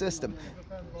dialogue system.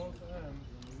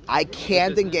 I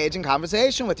can't engage in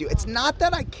conversation with you. It's not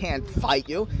that I can't fight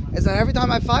you. It's that every time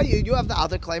I fight you, you have the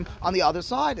other claim on the other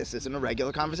side. This isn't a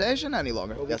regular conversation any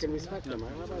longer. But we Yes. can respect them,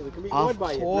 right? We can be Of annoyed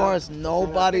by it. course,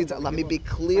 nobody. Let me be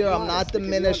clear. I'm not honest, we can be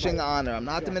diminishing annoyed by it. honor. I'm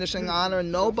not diminishing honor.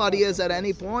 Nobody is at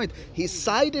any point. He's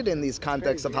cited in these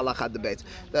contexts of halakha debates.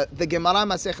 The Gemara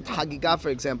Masechet Hagigah, for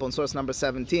example, in source number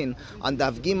 17, on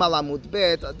Dav Gimal Amud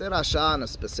Bet, the Rasha on a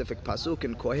specific pasuk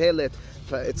in Kohelet.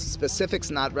 Its specifics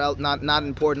not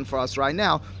important for us right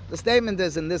now. The statement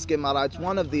is in this Gemara. It's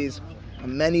one of these.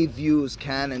 Many views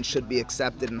can and should be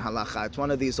accepted in halakha. It's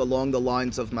one of these along the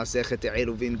lines of Masechet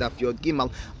Eruvin Daf Yod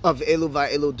Gimal of Elu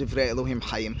va'elu divrei Elohim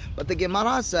Hayim. But the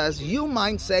Gemara says you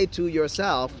might say to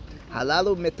yourself,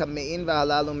 halalu mitamein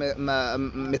v'halalu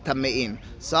mitamein.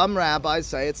 Some rabbis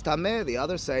say it's tameh, the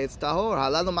others say it's tahor.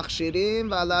 Halalu machshirim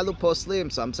v'halalu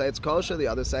poslim. Some say it's kosher, the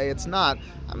others say it's not.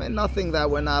 I mean, nothing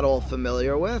that we're not all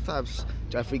familiar with.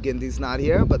 Jeffrey Gindy's not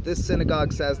here, but this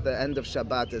synagogue says the end of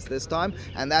Shabbat is this time,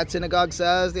 and that synagogue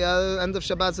says the end of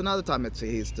Shabbat is another time.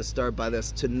 He's disturbed by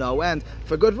this to no end,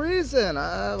 for good reason.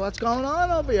 What's going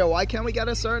on over here? Why can't we get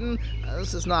a certain...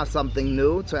 this is not something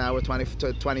new to our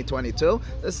 2022.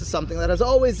 This is something that has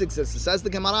always existed. Says the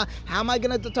Gemara, how am I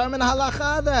going to determine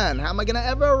halakha then? How am I going to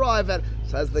ever arrive at...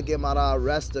 Says the Gemara,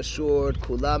 rest assured,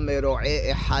 kulam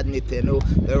mero'eh ehad nitenu.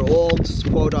 They're all,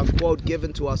 quote unquote,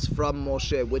 given to us from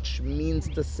Moshe, which means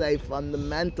to say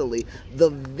fundamentally the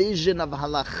vision of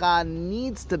halakha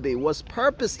needs to be, was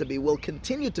purposed to be, will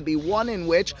continue to be one in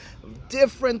which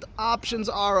different options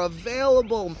are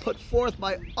available and put forth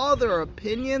by other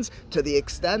opinions, to the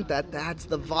extent that that's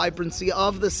the vibrancy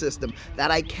of the system,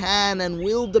 that I can and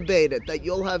will debate it, that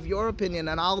you'll have your opinion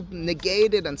and I'll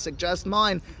negate it and suggest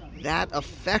mine. That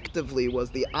effectively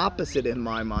was the opposite in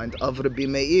my mind of Rabbi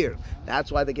Meir.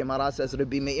 That's why the Gemara says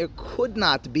Rabbi Meir could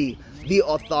not be the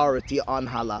authority on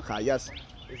halakha. Yes?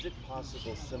 Is it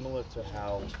possible, similar to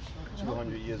how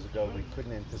 200 years ago we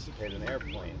couldn't anticipate an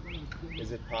airplane,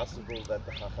 is it possible that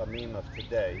the Chachamim of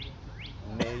today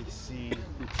may see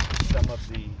some of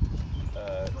the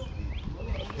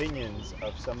opinions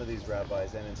of some of these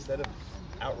rabbis, and instead of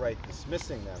outright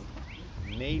dismissing them,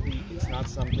 maybe it's not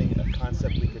something, a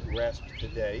concept we could grasp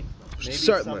today. Maybe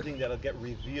Certainly. It's something that'll get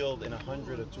revealed in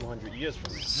 100 or 200 years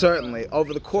from now. Certainly.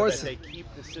 Over the course... So that they keep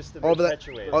the system over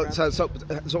perpetuated.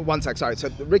 So one sec, sorry. So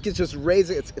Ricky's just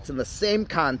raising, it's in the same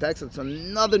context, it's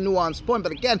another nuanced point,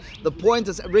 but again, the point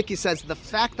is, Ricky says, the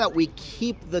fact that we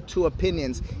keep the two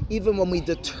opinions, even when we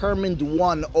determined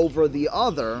one over the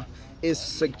other, he's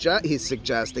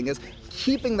suggesting is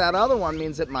keeping that other one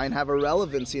means it might have a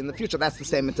relevancy in the future. That's the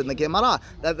statement in the Gemara,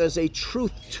 that there's a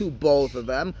truth to both of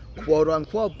them, quote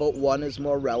unquote, but one is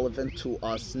more relevant to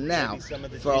us now.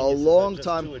 For a long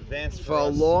time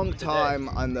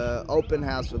on the open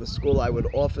house for the school, I would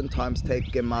oftentimes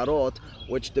take Gemarot,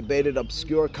 which debated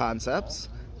obscure concepts,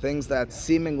 things that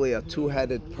seemingly a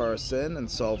two-headed person and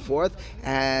so forth,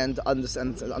 and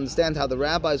understand how the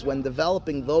rabbis, when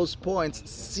developing those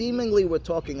points, seemingly were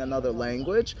talking another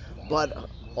language, but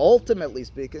ultimately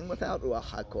speaking, without Ruach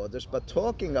HaKodesh, but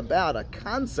talking about a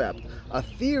concept, a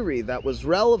theory that was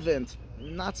relevant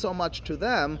not so much to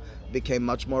them, became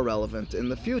much more relevant in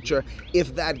the future.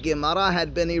 If that Gemara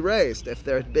had been erased, if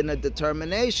there had been a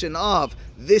determination of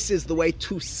this is the way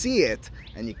to see it,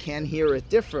 and you can't hear it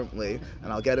differently,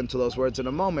 and I'll get into those words in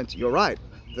a moment, you're right.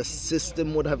 The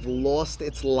system would have lost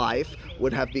its life,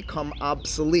 would have become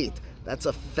obsolete. That's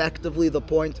effectively the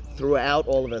point throughout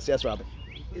all of this. Yes, Robin?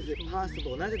 Is it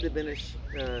possible, not to diminish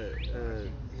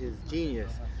his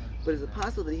genius, but is it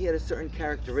possible that he had a certain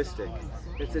characteristic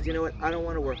that says, you know what, I don't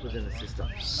want to work within the system?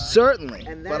 Certainly,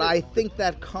 but I think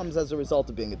that comes as a result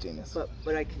of being a genius.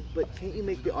 But can't you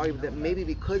make the argument that maybe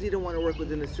because he didn't want to work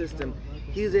within the system,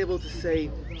 he's able to say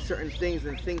certain things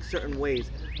and think certain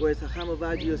ways, whereas Chacham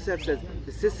Ovadia Yosef says,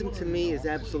 the system to me is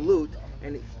absolute,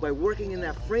 and by working in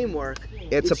that framework,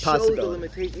 it's a possibility. Shows the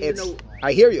limitation.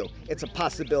 I hear you. It's a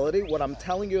possibility. What I'm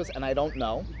telling you is, and I don't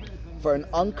know, for an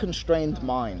unconstrained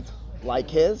mind like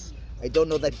his, I don't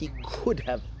know that he could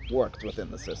have worked within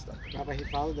the system. Rabbi, he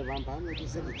followed the Rambam, like you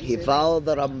said. He followed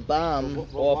the Rambam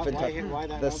often. Why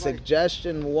that the Rabbi?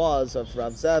 suggestion was of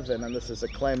Rav Zevin, and this is a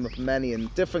claim of many in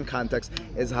different contexts,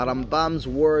 is Harambam's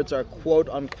words are quote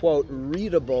unquote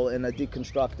readable in a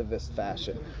deconstructivist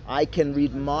fashion. I can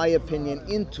read my opinion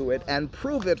into it and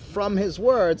prove it from his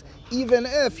words, even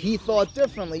if he thought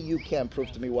differently. You can't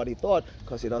prove to me what he thought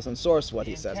because he doesn't source what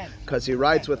he says, because he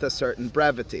writes with a certain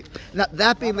brevity. Now,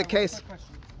 that being the case,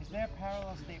 Is there a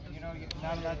parallel statement? You know, you're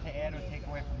not allowed to add or take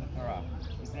away from the Torah.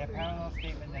 Is there a parallel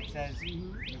statement that says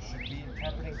you should be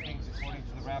interpreting things according to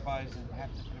the rabbis and have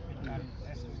different opinions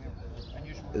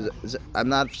I'm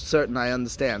not certain I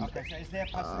understand. Okay, so is there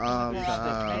a possibility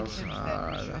that we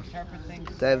should interpret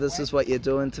things? Dave, this is what you're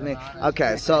doing to me.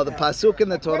 Okay, so the pasuk in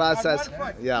the Torah says,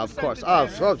 yeah, of course. Oh,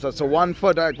 so it's a 1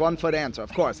 foot answer,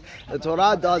 of course. The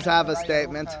Torah does have a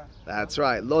statement. That's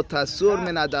right. Lo tasur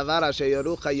min hadavar asher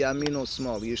yorucha yamin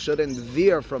u'smol. You shouldn't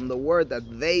veer from the word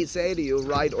that they say to you,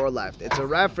 right or left. It's a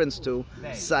reference to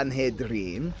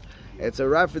Sanhedrin. It's a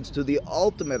reference to the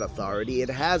ultimate authority. It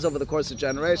has, over the course of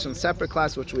generations, separate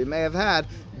class which we may have had,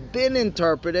 been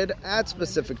interpreted at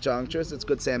specific junctures. It's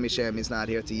good Sammy Shami's not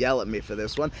here to yell at me for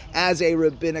this one, as a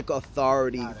rabbinic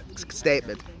authority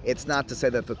statement. It's not to say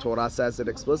that the Torah says it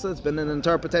explicitly. It's been an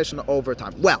interpretation over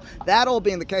time. Well, that all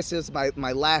being the case, is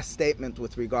my last statement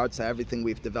with regards to everything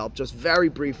we've developed. Just very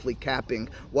briefly recapping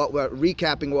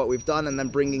what we've done and then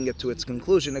bringing it to its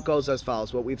conclusion. It goes as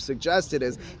follows. What we've suggested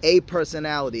is a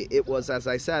personality. It was, as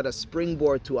I said, a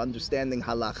springboard to understanding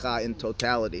halakha in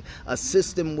totality. A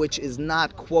system which is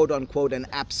not, quote-unquote, an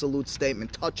absolute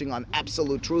statement touching on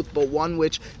absolute truth, but one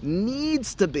which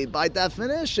needs to be, by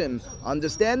definition,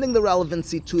 understanding the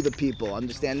relevancy to the people,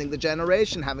 understanding the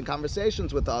generation, having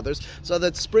conversations with others. So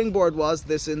that springboard was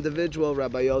this individual,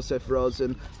 Rabbi Yosef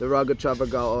Rosen, the Rogatchover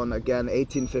Gaon, again,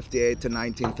 1858 to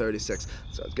 1936.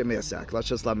 So give me a sec.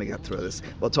 Let me get through this.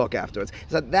 We'll talk afterwards.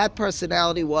 So that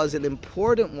personality was an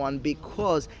important one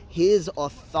because his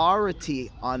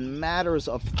authority on matters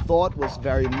of thought was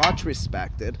very much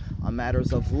respected, on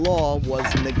matters of law was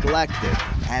neglected,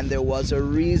 and there was a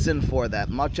reason for that.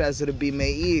 Much as Rabbi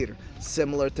Meir,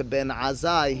 similar to Ben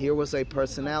Azai, here was a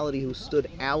personality who stood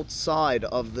outside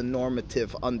of the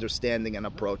normative understanding and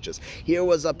approaches. Here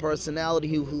was a personality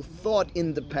who thought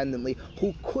independently,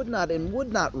 who could not and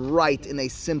would not write in a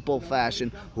simple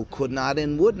fashion, who could not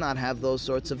and would not have those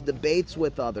sorts of debates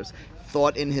with others,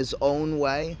 thought in his own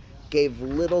way, gave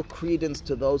little credence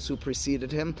to those who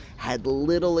preceded him, had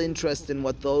little interest in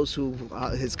what those who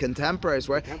his contemporaries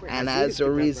were, and as a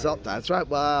result, that's right,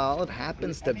 well, it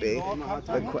happens to be,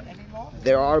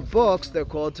 there are books, they're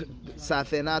called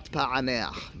Safenat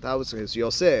Pa'aneach. That was his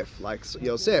Yosef, like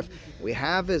Yosef. We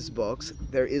have his books,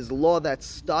 there is law that's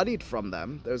studied from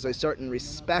them, there's a certain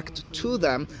respect to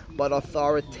them, but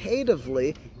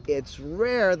authoritatively, it's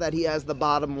rare that he has the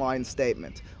bottom line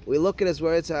statement. We look at his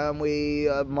words and we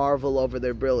marvel over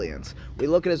their brilliance. We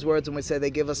look at his words and we say they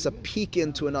give us a peek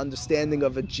into an understanding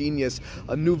of a genius,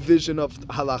 a new vision of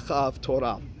halakha, of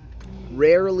Torah.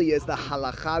 Rarely is the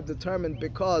halakha determined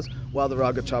because, well, the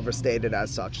Rogatchover stated as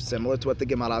such, similar to what the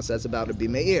Gemara says about Rabbi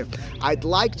Meir. I'd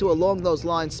like to, along those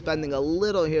lines, spending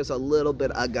here's a little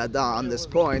bit agada on this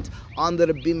point, on the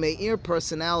Rabbi Meir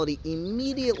personality.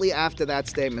 Immediately after that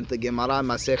statement, the Gemara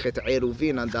Masechet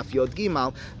Eruvin on Daf Yod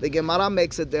Gimal, the Gemara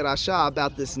makes a derasha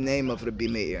about this name of Rabbi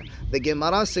Meir. The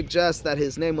Gemara suggests that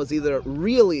his name was either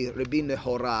really Rabbi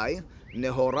Nehorai.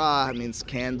 Nehorah means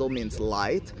candle, means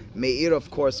light. Meir,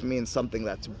 of course, means something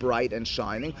that's bright and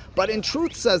shining. But in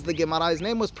truth, says the Gemara, his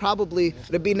name was probably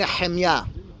Rabbi Nehemiah.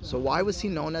 So why was he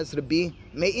known as Rabbi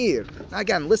Meir? Now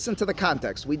again, listen to the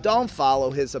context. We don't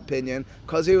follow his opinion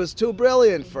because he was too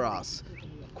brilliant for us,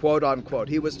 quote unquote.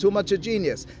 He was too much a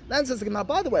genius. Then says the Gemara,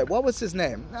 by the way, what was his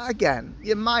name? Now again,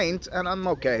 you might, and I'm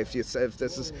okay if this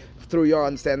is through your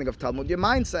understanding of Talmud, you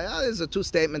might say, there's a two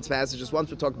statements passages. Once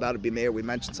we talk about Rabbi Meir, we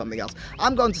mentioned something else.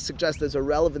 I'm going to suggest there's a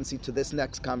relevancy to this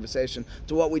next conversation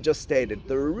to what we just stated.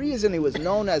 The reason he was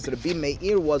known as Rabbi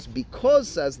Meir was because,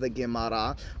 says the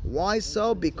Gemara, why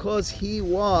so? Because he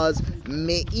was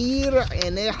Meir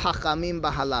Enei Hachamim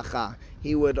B'Halacha.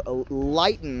 He would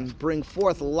bring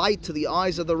forth light to the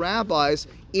eyes of the rabbis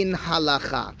in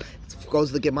halacha.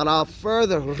 Goes the Gemara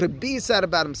further. Rabbi said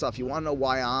about himself, you want to know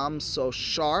why I'm so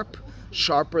sharp?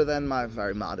 Sharper than my,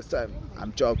 very modest,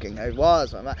 I'm joking, I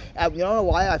was. You know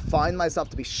why I find myself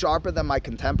to be sharper than my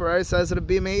contemporary, says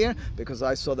Rabbi Meir? Because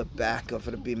I saw the back of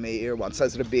Rabbi Meir once,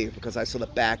 says Rabbi, because I saw the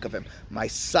back of him. My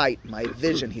sight, my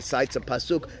vision. He cites a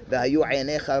pasuk,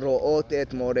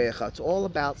 it's all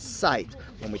about sight.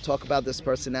 When we talk about this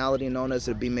personality known as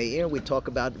Rabbi Meir, we talk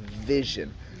about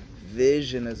vision.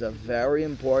 Vision is a very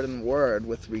important word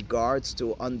with regards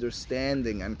to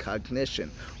understanding and cognition.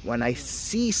 When I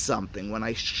see something, when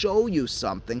I show you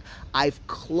something, I've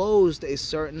closed a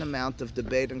certain amount of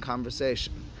debate and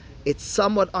conversation. It's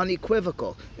somewhat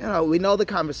unequivocal. We know the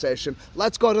conversation.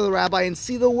 Let's go to the rabbi and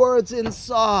see the words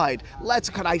inside.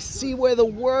 Could I see where the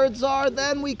words are?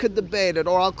 Then we could debate it.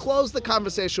 Or I'll close the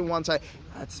conversation once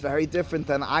That's very different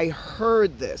than I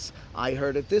heard this. I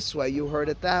heard it this way, you heard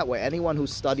it that way. Anyone who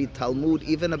studied Talmud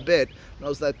even a bit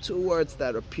knows that two words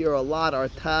that appear a lot are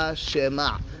ta,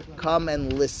 shema. come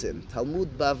and listen.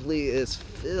 Talmud Bavli is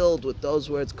filled with those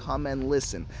words, come and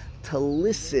listen. To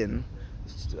listen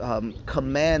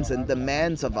commands and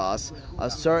demands of us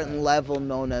a certain level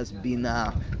known as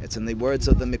Binah. It's in the words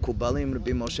of the Mikubalim,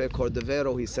 Rabbi Moshe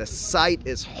Cordovero. He says, sight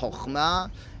is Chokhmah,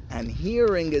 and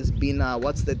hearing is Bina.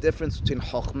 What's the difference between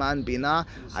Chokhmah and Bina?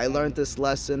 I learned this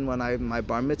lesson when my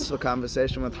bar mitzvah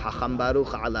conversation with Chacham Baruch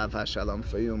Alav HaShalom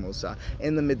for you, Musa.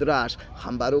 In the Midrash,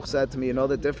 Chacham Baruch said to me, you know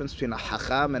the difference between a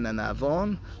Chacham and a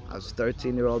Navon? I was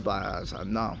 13-year-old, I said,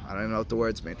 no, I don't know what the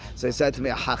words mean. So he said to me,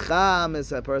 a Chacham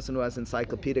is a person who has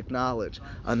encyclopedic knowledge.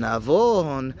 A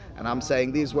Navon, and I'm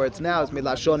saying these words now, is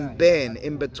Milashon Ben.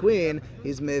 In between,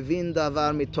 he's Mevin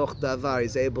Davar Mitoch Davar.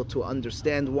 He's able to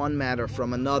understand one matter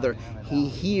from another. He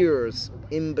hears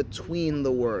in between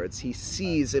the words. He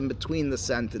sees in between the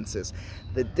sentences.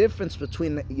 The difference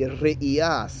between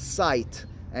Re'iyah, sight,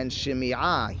 and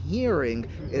Shemi'ah, hearing,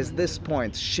 is this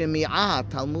point. Shemi'ah,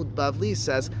 Talmud Bavli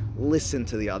says, listen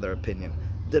to the other opinion.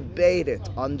 Debate it,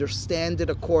 understand it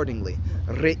accordingly.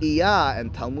 Re'iyah,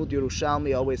 and Talmud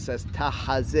Yerushalmi always says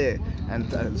tahazeh,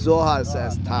 and Zohar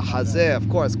says tahazeh. Of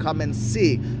course, come and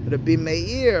see. Rabbi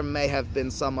Meir may have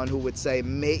been someone who would say,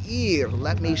 Meir,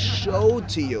 let me show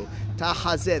to you.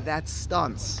 Tahazeh, that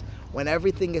stunts. When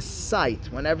everything is sight,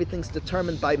 when everything's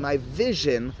determined by my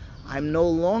vision, I'm no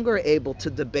longer able to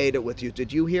debate it with you.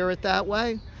 Did you hear it that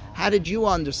way? How did you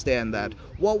understand that?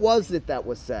 What was it that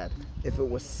was said? If it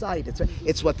was sight,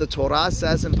 it's what the Torah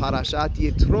says in Parashat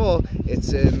Yitro.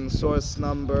 It's in source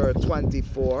number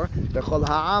 24. B'chol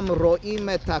ha'am ro'im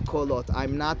et hakolot.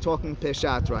 I'm not talking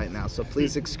Peshat right now, so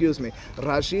please excuse me.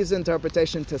 Rashi's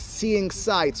interpretation to seeing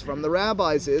sights from the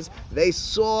rabbis is they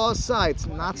saw sights.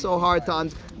 Not so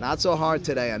hard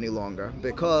today any longer,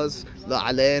 because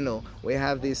la'aleinu, we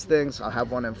have these things. I have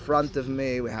one in front of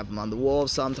me. We have them on the wall.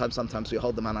 Sometimes we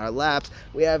hold them on our laps.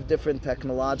 We have different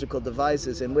technological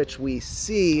devices in which we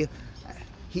see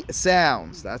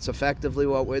sounds. That's effectively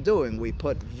what we're doing. We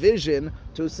put vision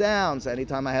to sounds.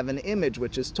 Anytime I have an image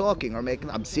which is talking or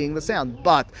making, I'm seeing the sound.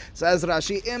 But, says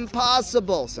Rashi,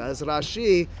 impossible. Says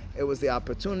Rashi, it was the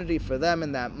opportunity for them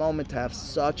in that moment to have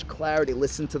such clarity.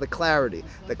 Listen to the clarity.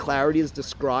 The clarity is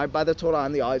described by the Torah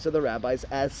in the eyes of the rabbis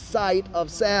as sight of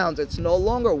sounds. It's no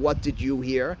longer what did you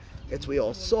hear? It's we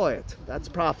all saw it. That's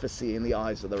prophecy in the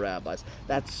eyes of the rabbis.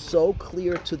 That's so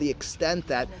clear to the extent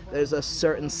that there's a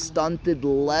certain stunted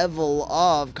level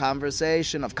of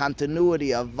conversation, of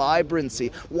continuity, of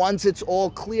vibrancy. Once it's all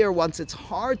clear, once it's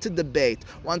hard to debate,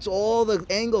 once all the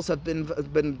angles have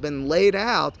been laid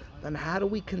out, then how do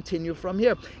we continue from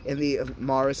here? In the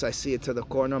Morris, I see it to the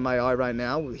corner of my eye right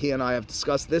now. He and I have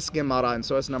discussed this Gemara in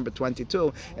source number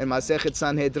 22 in Masechet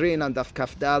Sanhedrin on Daf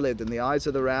Kaf Daled. In the eyes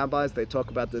of the rabbis, they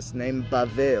talk about this name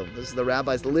Bavel. This is the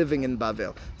rabbis living in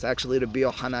Bavel. It's actually Rabbi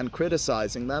Yochanan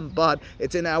criticizing them, but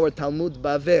it's in our Talmud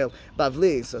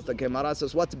Bavli. So the Gemara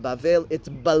says, what's Bavel? It's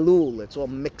Balul. It's all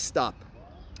mixed up.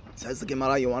 Says the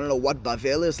Gemara, you want to know what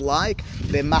Bavel is like?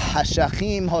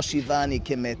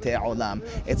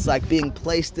 It's like being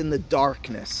placed in the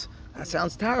darkness. That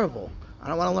sounds terrible. I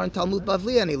don't want to learn Talmud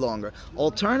Bavli any longer.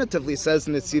 Alternatively, says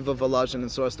Netziva Volozhin in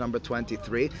source number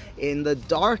 23, in the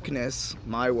darkness,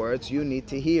 my words, you need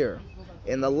to hear.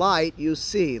 In the light, you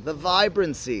see the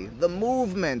vibrancy, the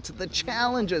movement, the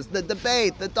challenges, the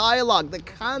debate, the dialogue, the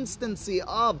constancy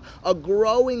of a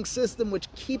growing system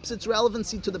which keeps its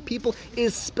relevancy to the people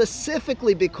is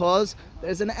specifically because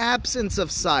there's an absence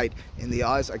of sight. In the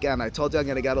eyes, again, I told you I'm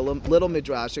going to get a little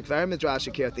midrashic, very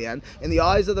midrashic here at the end. In the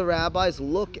eyes of the rabbis,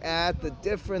 look at the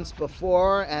difference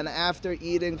before and after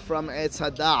eating from Etz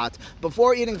Hadat.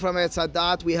 Before eating from Etz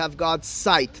Hadat, we have God's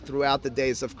sight throughout the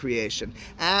days of creation.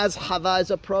 As Hava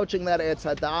is approaching that Etz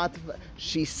Hadat,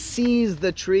 she sees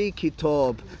the tree,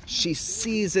 Kitob. She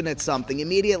sees in it something.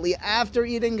 Immediately after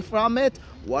eating from it,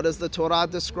 what does the Torah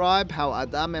describe? How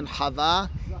Adam and Hava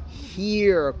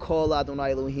hear Kol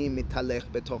Adonai Elohim mitalech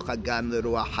betoch hagan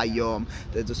leruach hayom.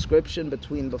 The discrepancy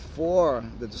between before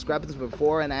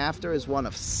and after is one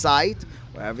of sight,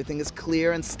 where everything is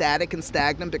clear and static and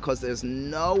stagnant because there's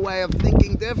no way of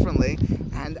thinking differently.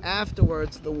 And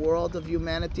afterwards, the world of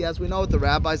humanity as we know it, the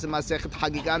rabbis in Masechet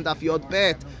Hagigan Daf Yod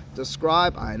Bet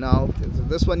describe, I know,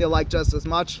 this one you like just as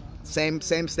much, same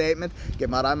statement.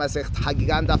 Gemara Masechet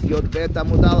Hagigan Daf Yod Bet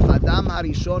Amud Aleph, Adam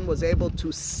HaRishon was able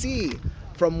to see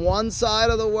from one side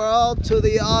of the world to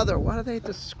the other. What are they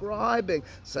describing?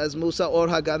 Says Musa Or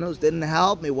Haganus, didn't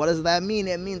help me. What does that mean?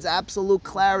 It means absolute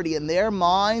clarity. In their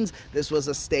minds, this was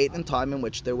a state and time in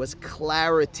which there was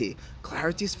clarity.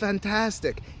 Clarity is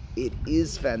fantastic. it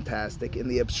is fantastic in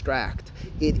the abstract.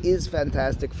 It is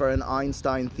fantastic for an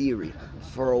Einstein theory,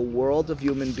 for a world of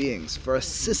human beings, for a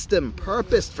system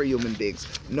purposed for human beings,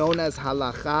 known as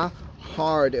halakha.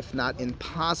 Hard, if not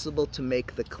impossible, to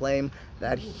make the claim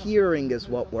that hearing is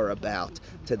what we're about.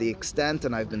 To the extent,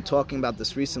 and I've been talking about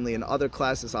this recently in other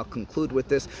classes, I'll conclude with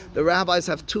this, the rabbis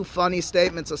have two funny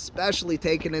statements, especially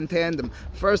taken in tandem.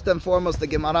 First and foremost, the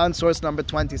Gemara in source number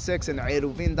 26 in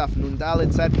Eruvin Daf Nun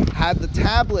Dalet said, had the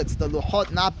tablets, the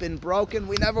luchot, not been broken,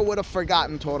 we never would have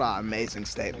forgotten Torah. Amazing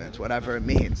statement, whatever it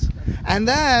means. And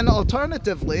then,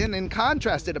 alternatively, and in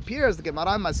contrast, it appears, the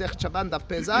Gemara in Masech Shaban Daf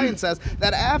Pei Zayin says,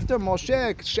 that after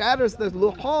Moshe shatters the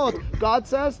luchot, God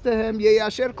says to him,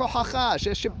 Yeyasher kochacha,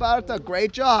 sheshibarta,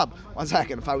 great job. One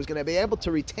second, if I was going to be able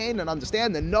to retain and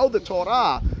understand and know the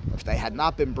Torah, if they had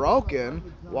not been broken,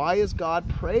 why is God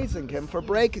praising him for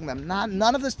breaking them?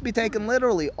 None of this to be taken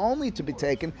literally, only to be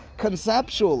taken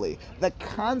conceptually. The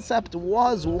concept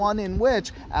was one in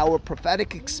which our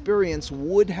prophetic experience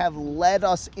would have led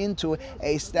us into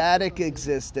a static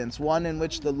existence, one in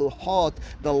which the luchot,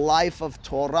 the life of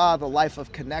Torah, the life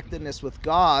of connectedness with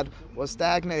God, was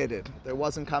stagnated. There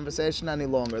wasn't conversation any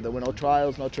longer. There were no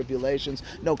trials, no tribulations,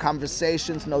 no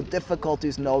conversations, no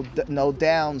difficulties, no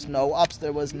downs, no ups.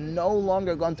 There was no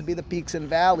longer going to be the peaks and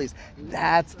valleys.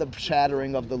 That's the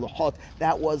shattering of the luchot.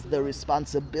 That was the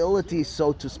responsibility,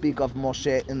 so to speak, of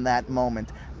Moshe in that moment.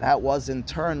 That was in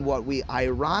turn what we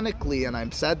ironically, and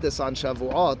I've said this on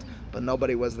Shavuot, but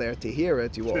nobody was there to hear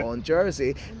it, you were all in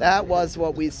Jersey, that was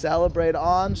what we celebrate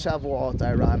on Shavuot,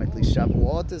 ironically.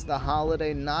 Shavuot is the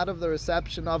holiday not of the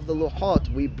reception of the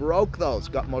luchot. We broke those.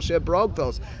 Moshe broke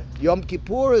those. Yom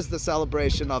Kippur is the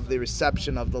celebration of the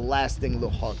reception of the lasting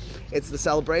luchot. It's the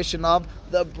celebration of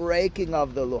the breaking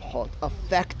of the luchot.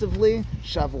 Effectively,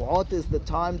 Shavuot is the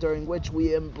time during which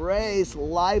we embrace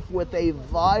life with a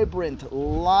vibrant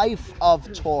life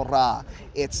of Torah.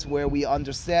 It's where we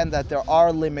understand that there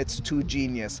are limits to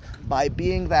genius. By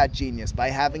being that genius, by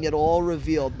having it all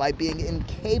revealed, by being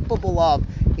incapable of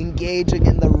engaging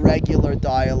in the regular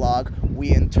dialogue,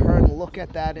 we in turn look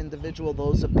at that individual,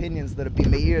 those opinions, the Rabbi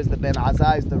Meir's, the Ben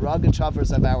Azai's, the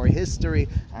Rogatchovers of our history,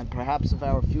 and perhaps of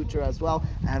our future as well,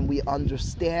 and we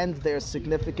understand their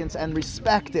significance and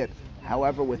respect it.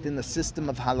 However, within the system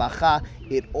of halakha,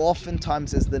 it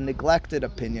oftentimes is the neglected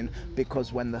opinion,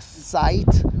 because when the sight,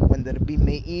 when the Rabbi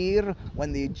Meir,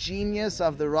 when the genius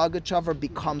of the Rogatchover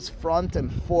becomes front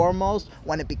and foremost,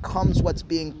 when it becomes what's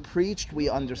being preached, we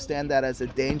understand that as a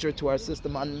danger to our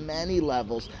system on many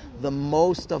levels, the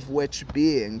most of which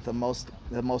being, the most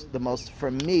for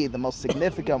me, the most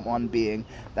significant one being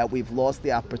that we've lost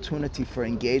the opportunity for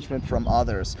engagement from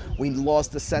others. We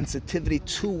lost the sensitivity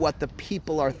to what the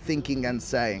people are thinking and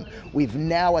saying. We've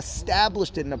now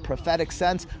established it in a prophetic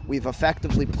sense. We've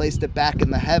effectively placed it back in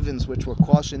the heavens, which we're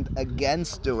cautioned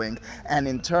against doing. And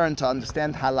in turn, to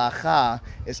understand halakha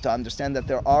is to understand that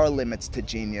there are limits to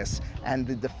genius. And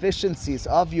the deficiencies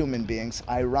of human beings,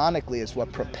 ironically, is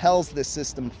what propels this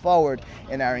system forward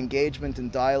in our engagement in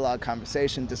dialogue,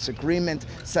 conversation, disagreement,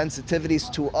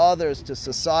 sensitivities to others, to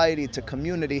society, to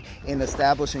community, in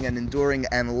establishing an enduring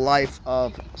and life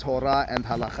of Torah and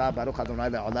halakha. Baruch Adonai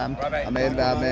le'olam. Amen.